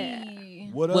Waititi. Hey.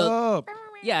 What Well, up?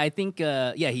 Yeah, I think.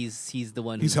 Yeah, he's the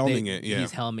one. He's who helming it, yeah.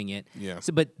 he's helming it. Yeah.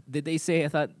 So, but did they say? I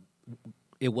thought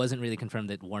it wasn't really confirmed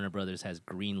that Warner Brothers has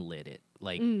greenlit it.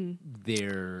 Like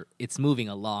it's moving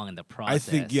along in the process.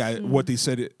 I think what they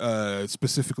said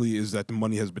specifically is that the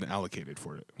money has been allocated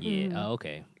for it. Yeah. Oh,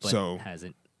 okay. But So-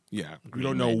 hasn't. Yeah, we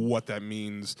don't know Greenlit. what that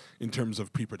means in terms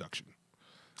of pre-production,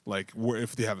 like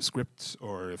if they have a script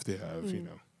or if they have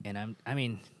And I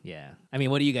mean,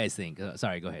 what do you guys think?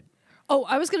 Sorry, go ahead. Oh,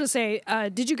 I was going to say,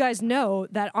 did you guys know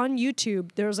that on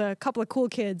YouTube, there's a couple of cool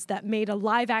kids that made a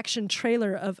live action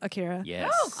trailer of Akira?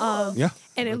 Yes. Yeah,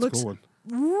 And it that's a looks cool one.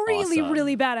 really, Awesome.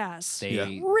 really badass. They Yeah.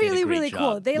 did a Really, great really job.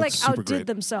 cool. They like Looks super outdid great.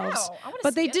 themselves. Wow, I wanna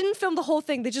But they see it. didn't film the whole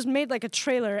thing. They just made like a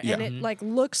trailer Yeah. and it like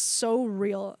looks so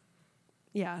real.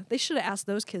 Yeah, they should have asked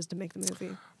those kids to make the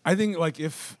movie. I think like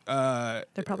if They're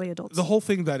probably adults. the whole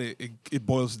thing that it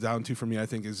boils down to for me, I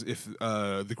think, is if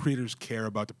the creators care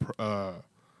about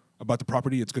the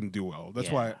property, it's going to do well.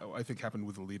 That's why I think happened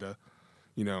with Alita.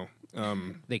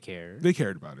 They care. They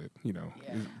cared about it.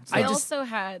 It's I not- also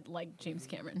had like James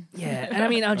Cameron. Yeah, and I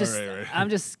mean, I'm just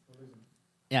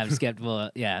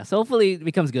skeptical. Yeah, so hopefully it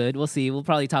becomes good. We'll see. We'll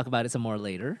probably talk about it some more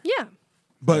later. Yeah.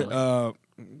 But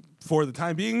for the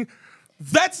time being,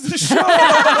 that's the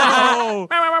show.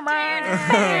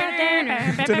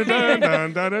 Dun,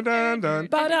 dun, dun, dun, dun.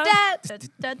 But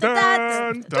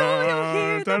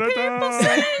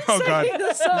Oh God,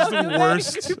 this is the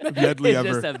worst medley It's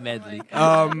ever. just a medley.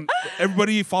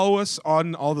 Everybody follow us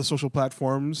on all the social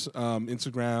platforms: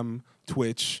 Instagram,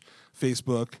 Twitch,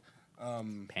 Facebook.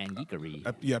 Pangeekery.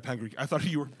 Pangreek. I thought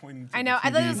you were pointing. To I know. the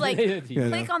I thought it TV. was like, Yeah,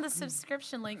 click no. on the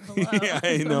subscription link below. Yeah,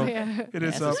 I know. Yeah. It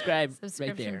is up Subscribe right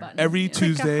Subscription there. button. every Yeah.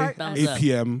 Tuesday, heart 8 up.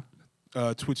 p.m.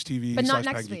 Twitch TV. But not /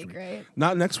 next Pangeekery. week, right?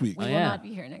 Not next week. We Oh, will yeah. not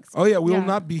be here next Oh week. yeah, we will Yeah.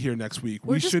 not be here next week.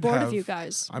 We're we just should bored have. of you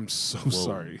guys. I'm so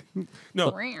sorry. No,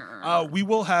 we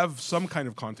will have some kind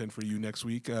of content for you next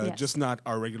week. Yes. Just not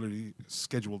our regularly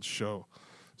scheduled show.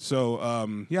 So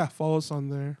follow us on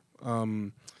there.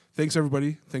 Thanks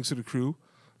everybody. Thanks to the crew.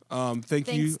 Thank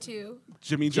you, Thanks to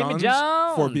Jimmy Jimmy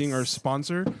John's, for being John's. our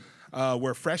sponsor.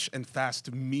 We're fresh and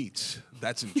fast meat.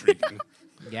 That's intriguing.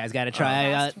 You guys got to try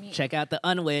Fast out. meat. Check out the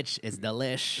Unwitch. It's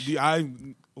delish.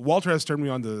 Walter has turned me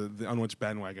on the Unwitch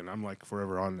bandwagon. I'm like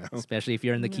forever on now. Especially if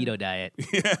you're in the keto diet.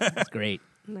 It's great.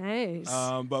 Nice.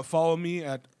 But follow me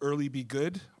at Early Be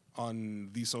Good on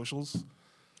these socials.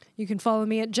 You can follow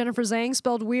me at Jennifer Zhang,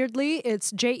 spelled weirdly.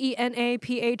 It's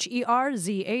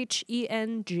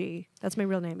JENAPHERZHENG. That's my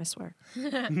real name, I swear.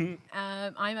 I'm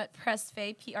at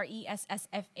Pressfae,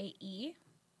 PRESSFAE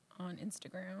on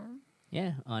Instagram.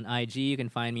 Yeah. On IG, you can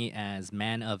find me as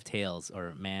Man of Tales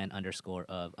or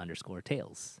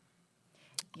man_of_tales.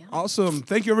 Yeah. Awesome.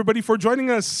 Thank you, everybody, for joining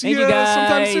us. See Thank you, ya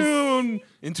sometime guys. soon.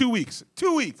 In 2 weeks.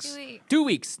 2 weeks. Sweet. 2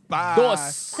 weeks. Bye.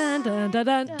 Dos. Dun, dun, dun,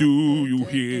 dun. Do you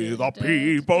hear the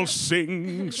people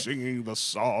singing the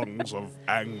songs of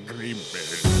Angry Men?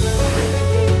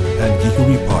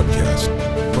 Pangeekery Podcast,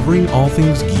 covering all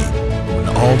things geek from an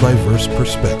all-diverse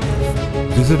perspective.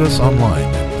 Visit us online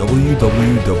at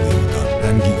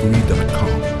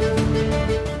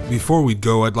www.pangeekery.com. Before we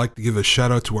go, I'd like to give a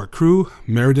shout out to our crew,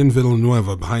 Meriden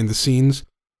Villanueva behind the scenes,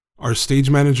 our stage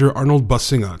manager Arnold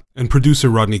Basinga, and producer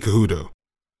Rodney Cahudo.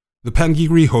 The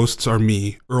Pangeekery hosts are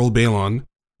me, Earl Balon,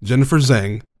 Jennifer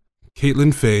Zhang,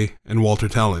 Caitlin Fay, and Walter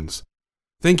Tallens.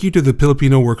 Thank you to the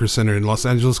Filipino Worker Center in Los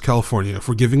Angeles, California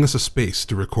for giving us a space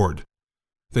to record.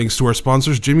 Thanks to our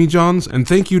sponsors Jimmy John's, and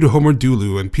thank you to Homer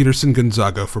Dulu and Peterson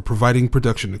Gonzaga for providing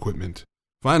production equipment.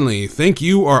 Finally, thank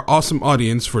you, our awesome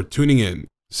audience, for tuning in.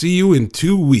 See you in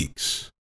 2 weeks.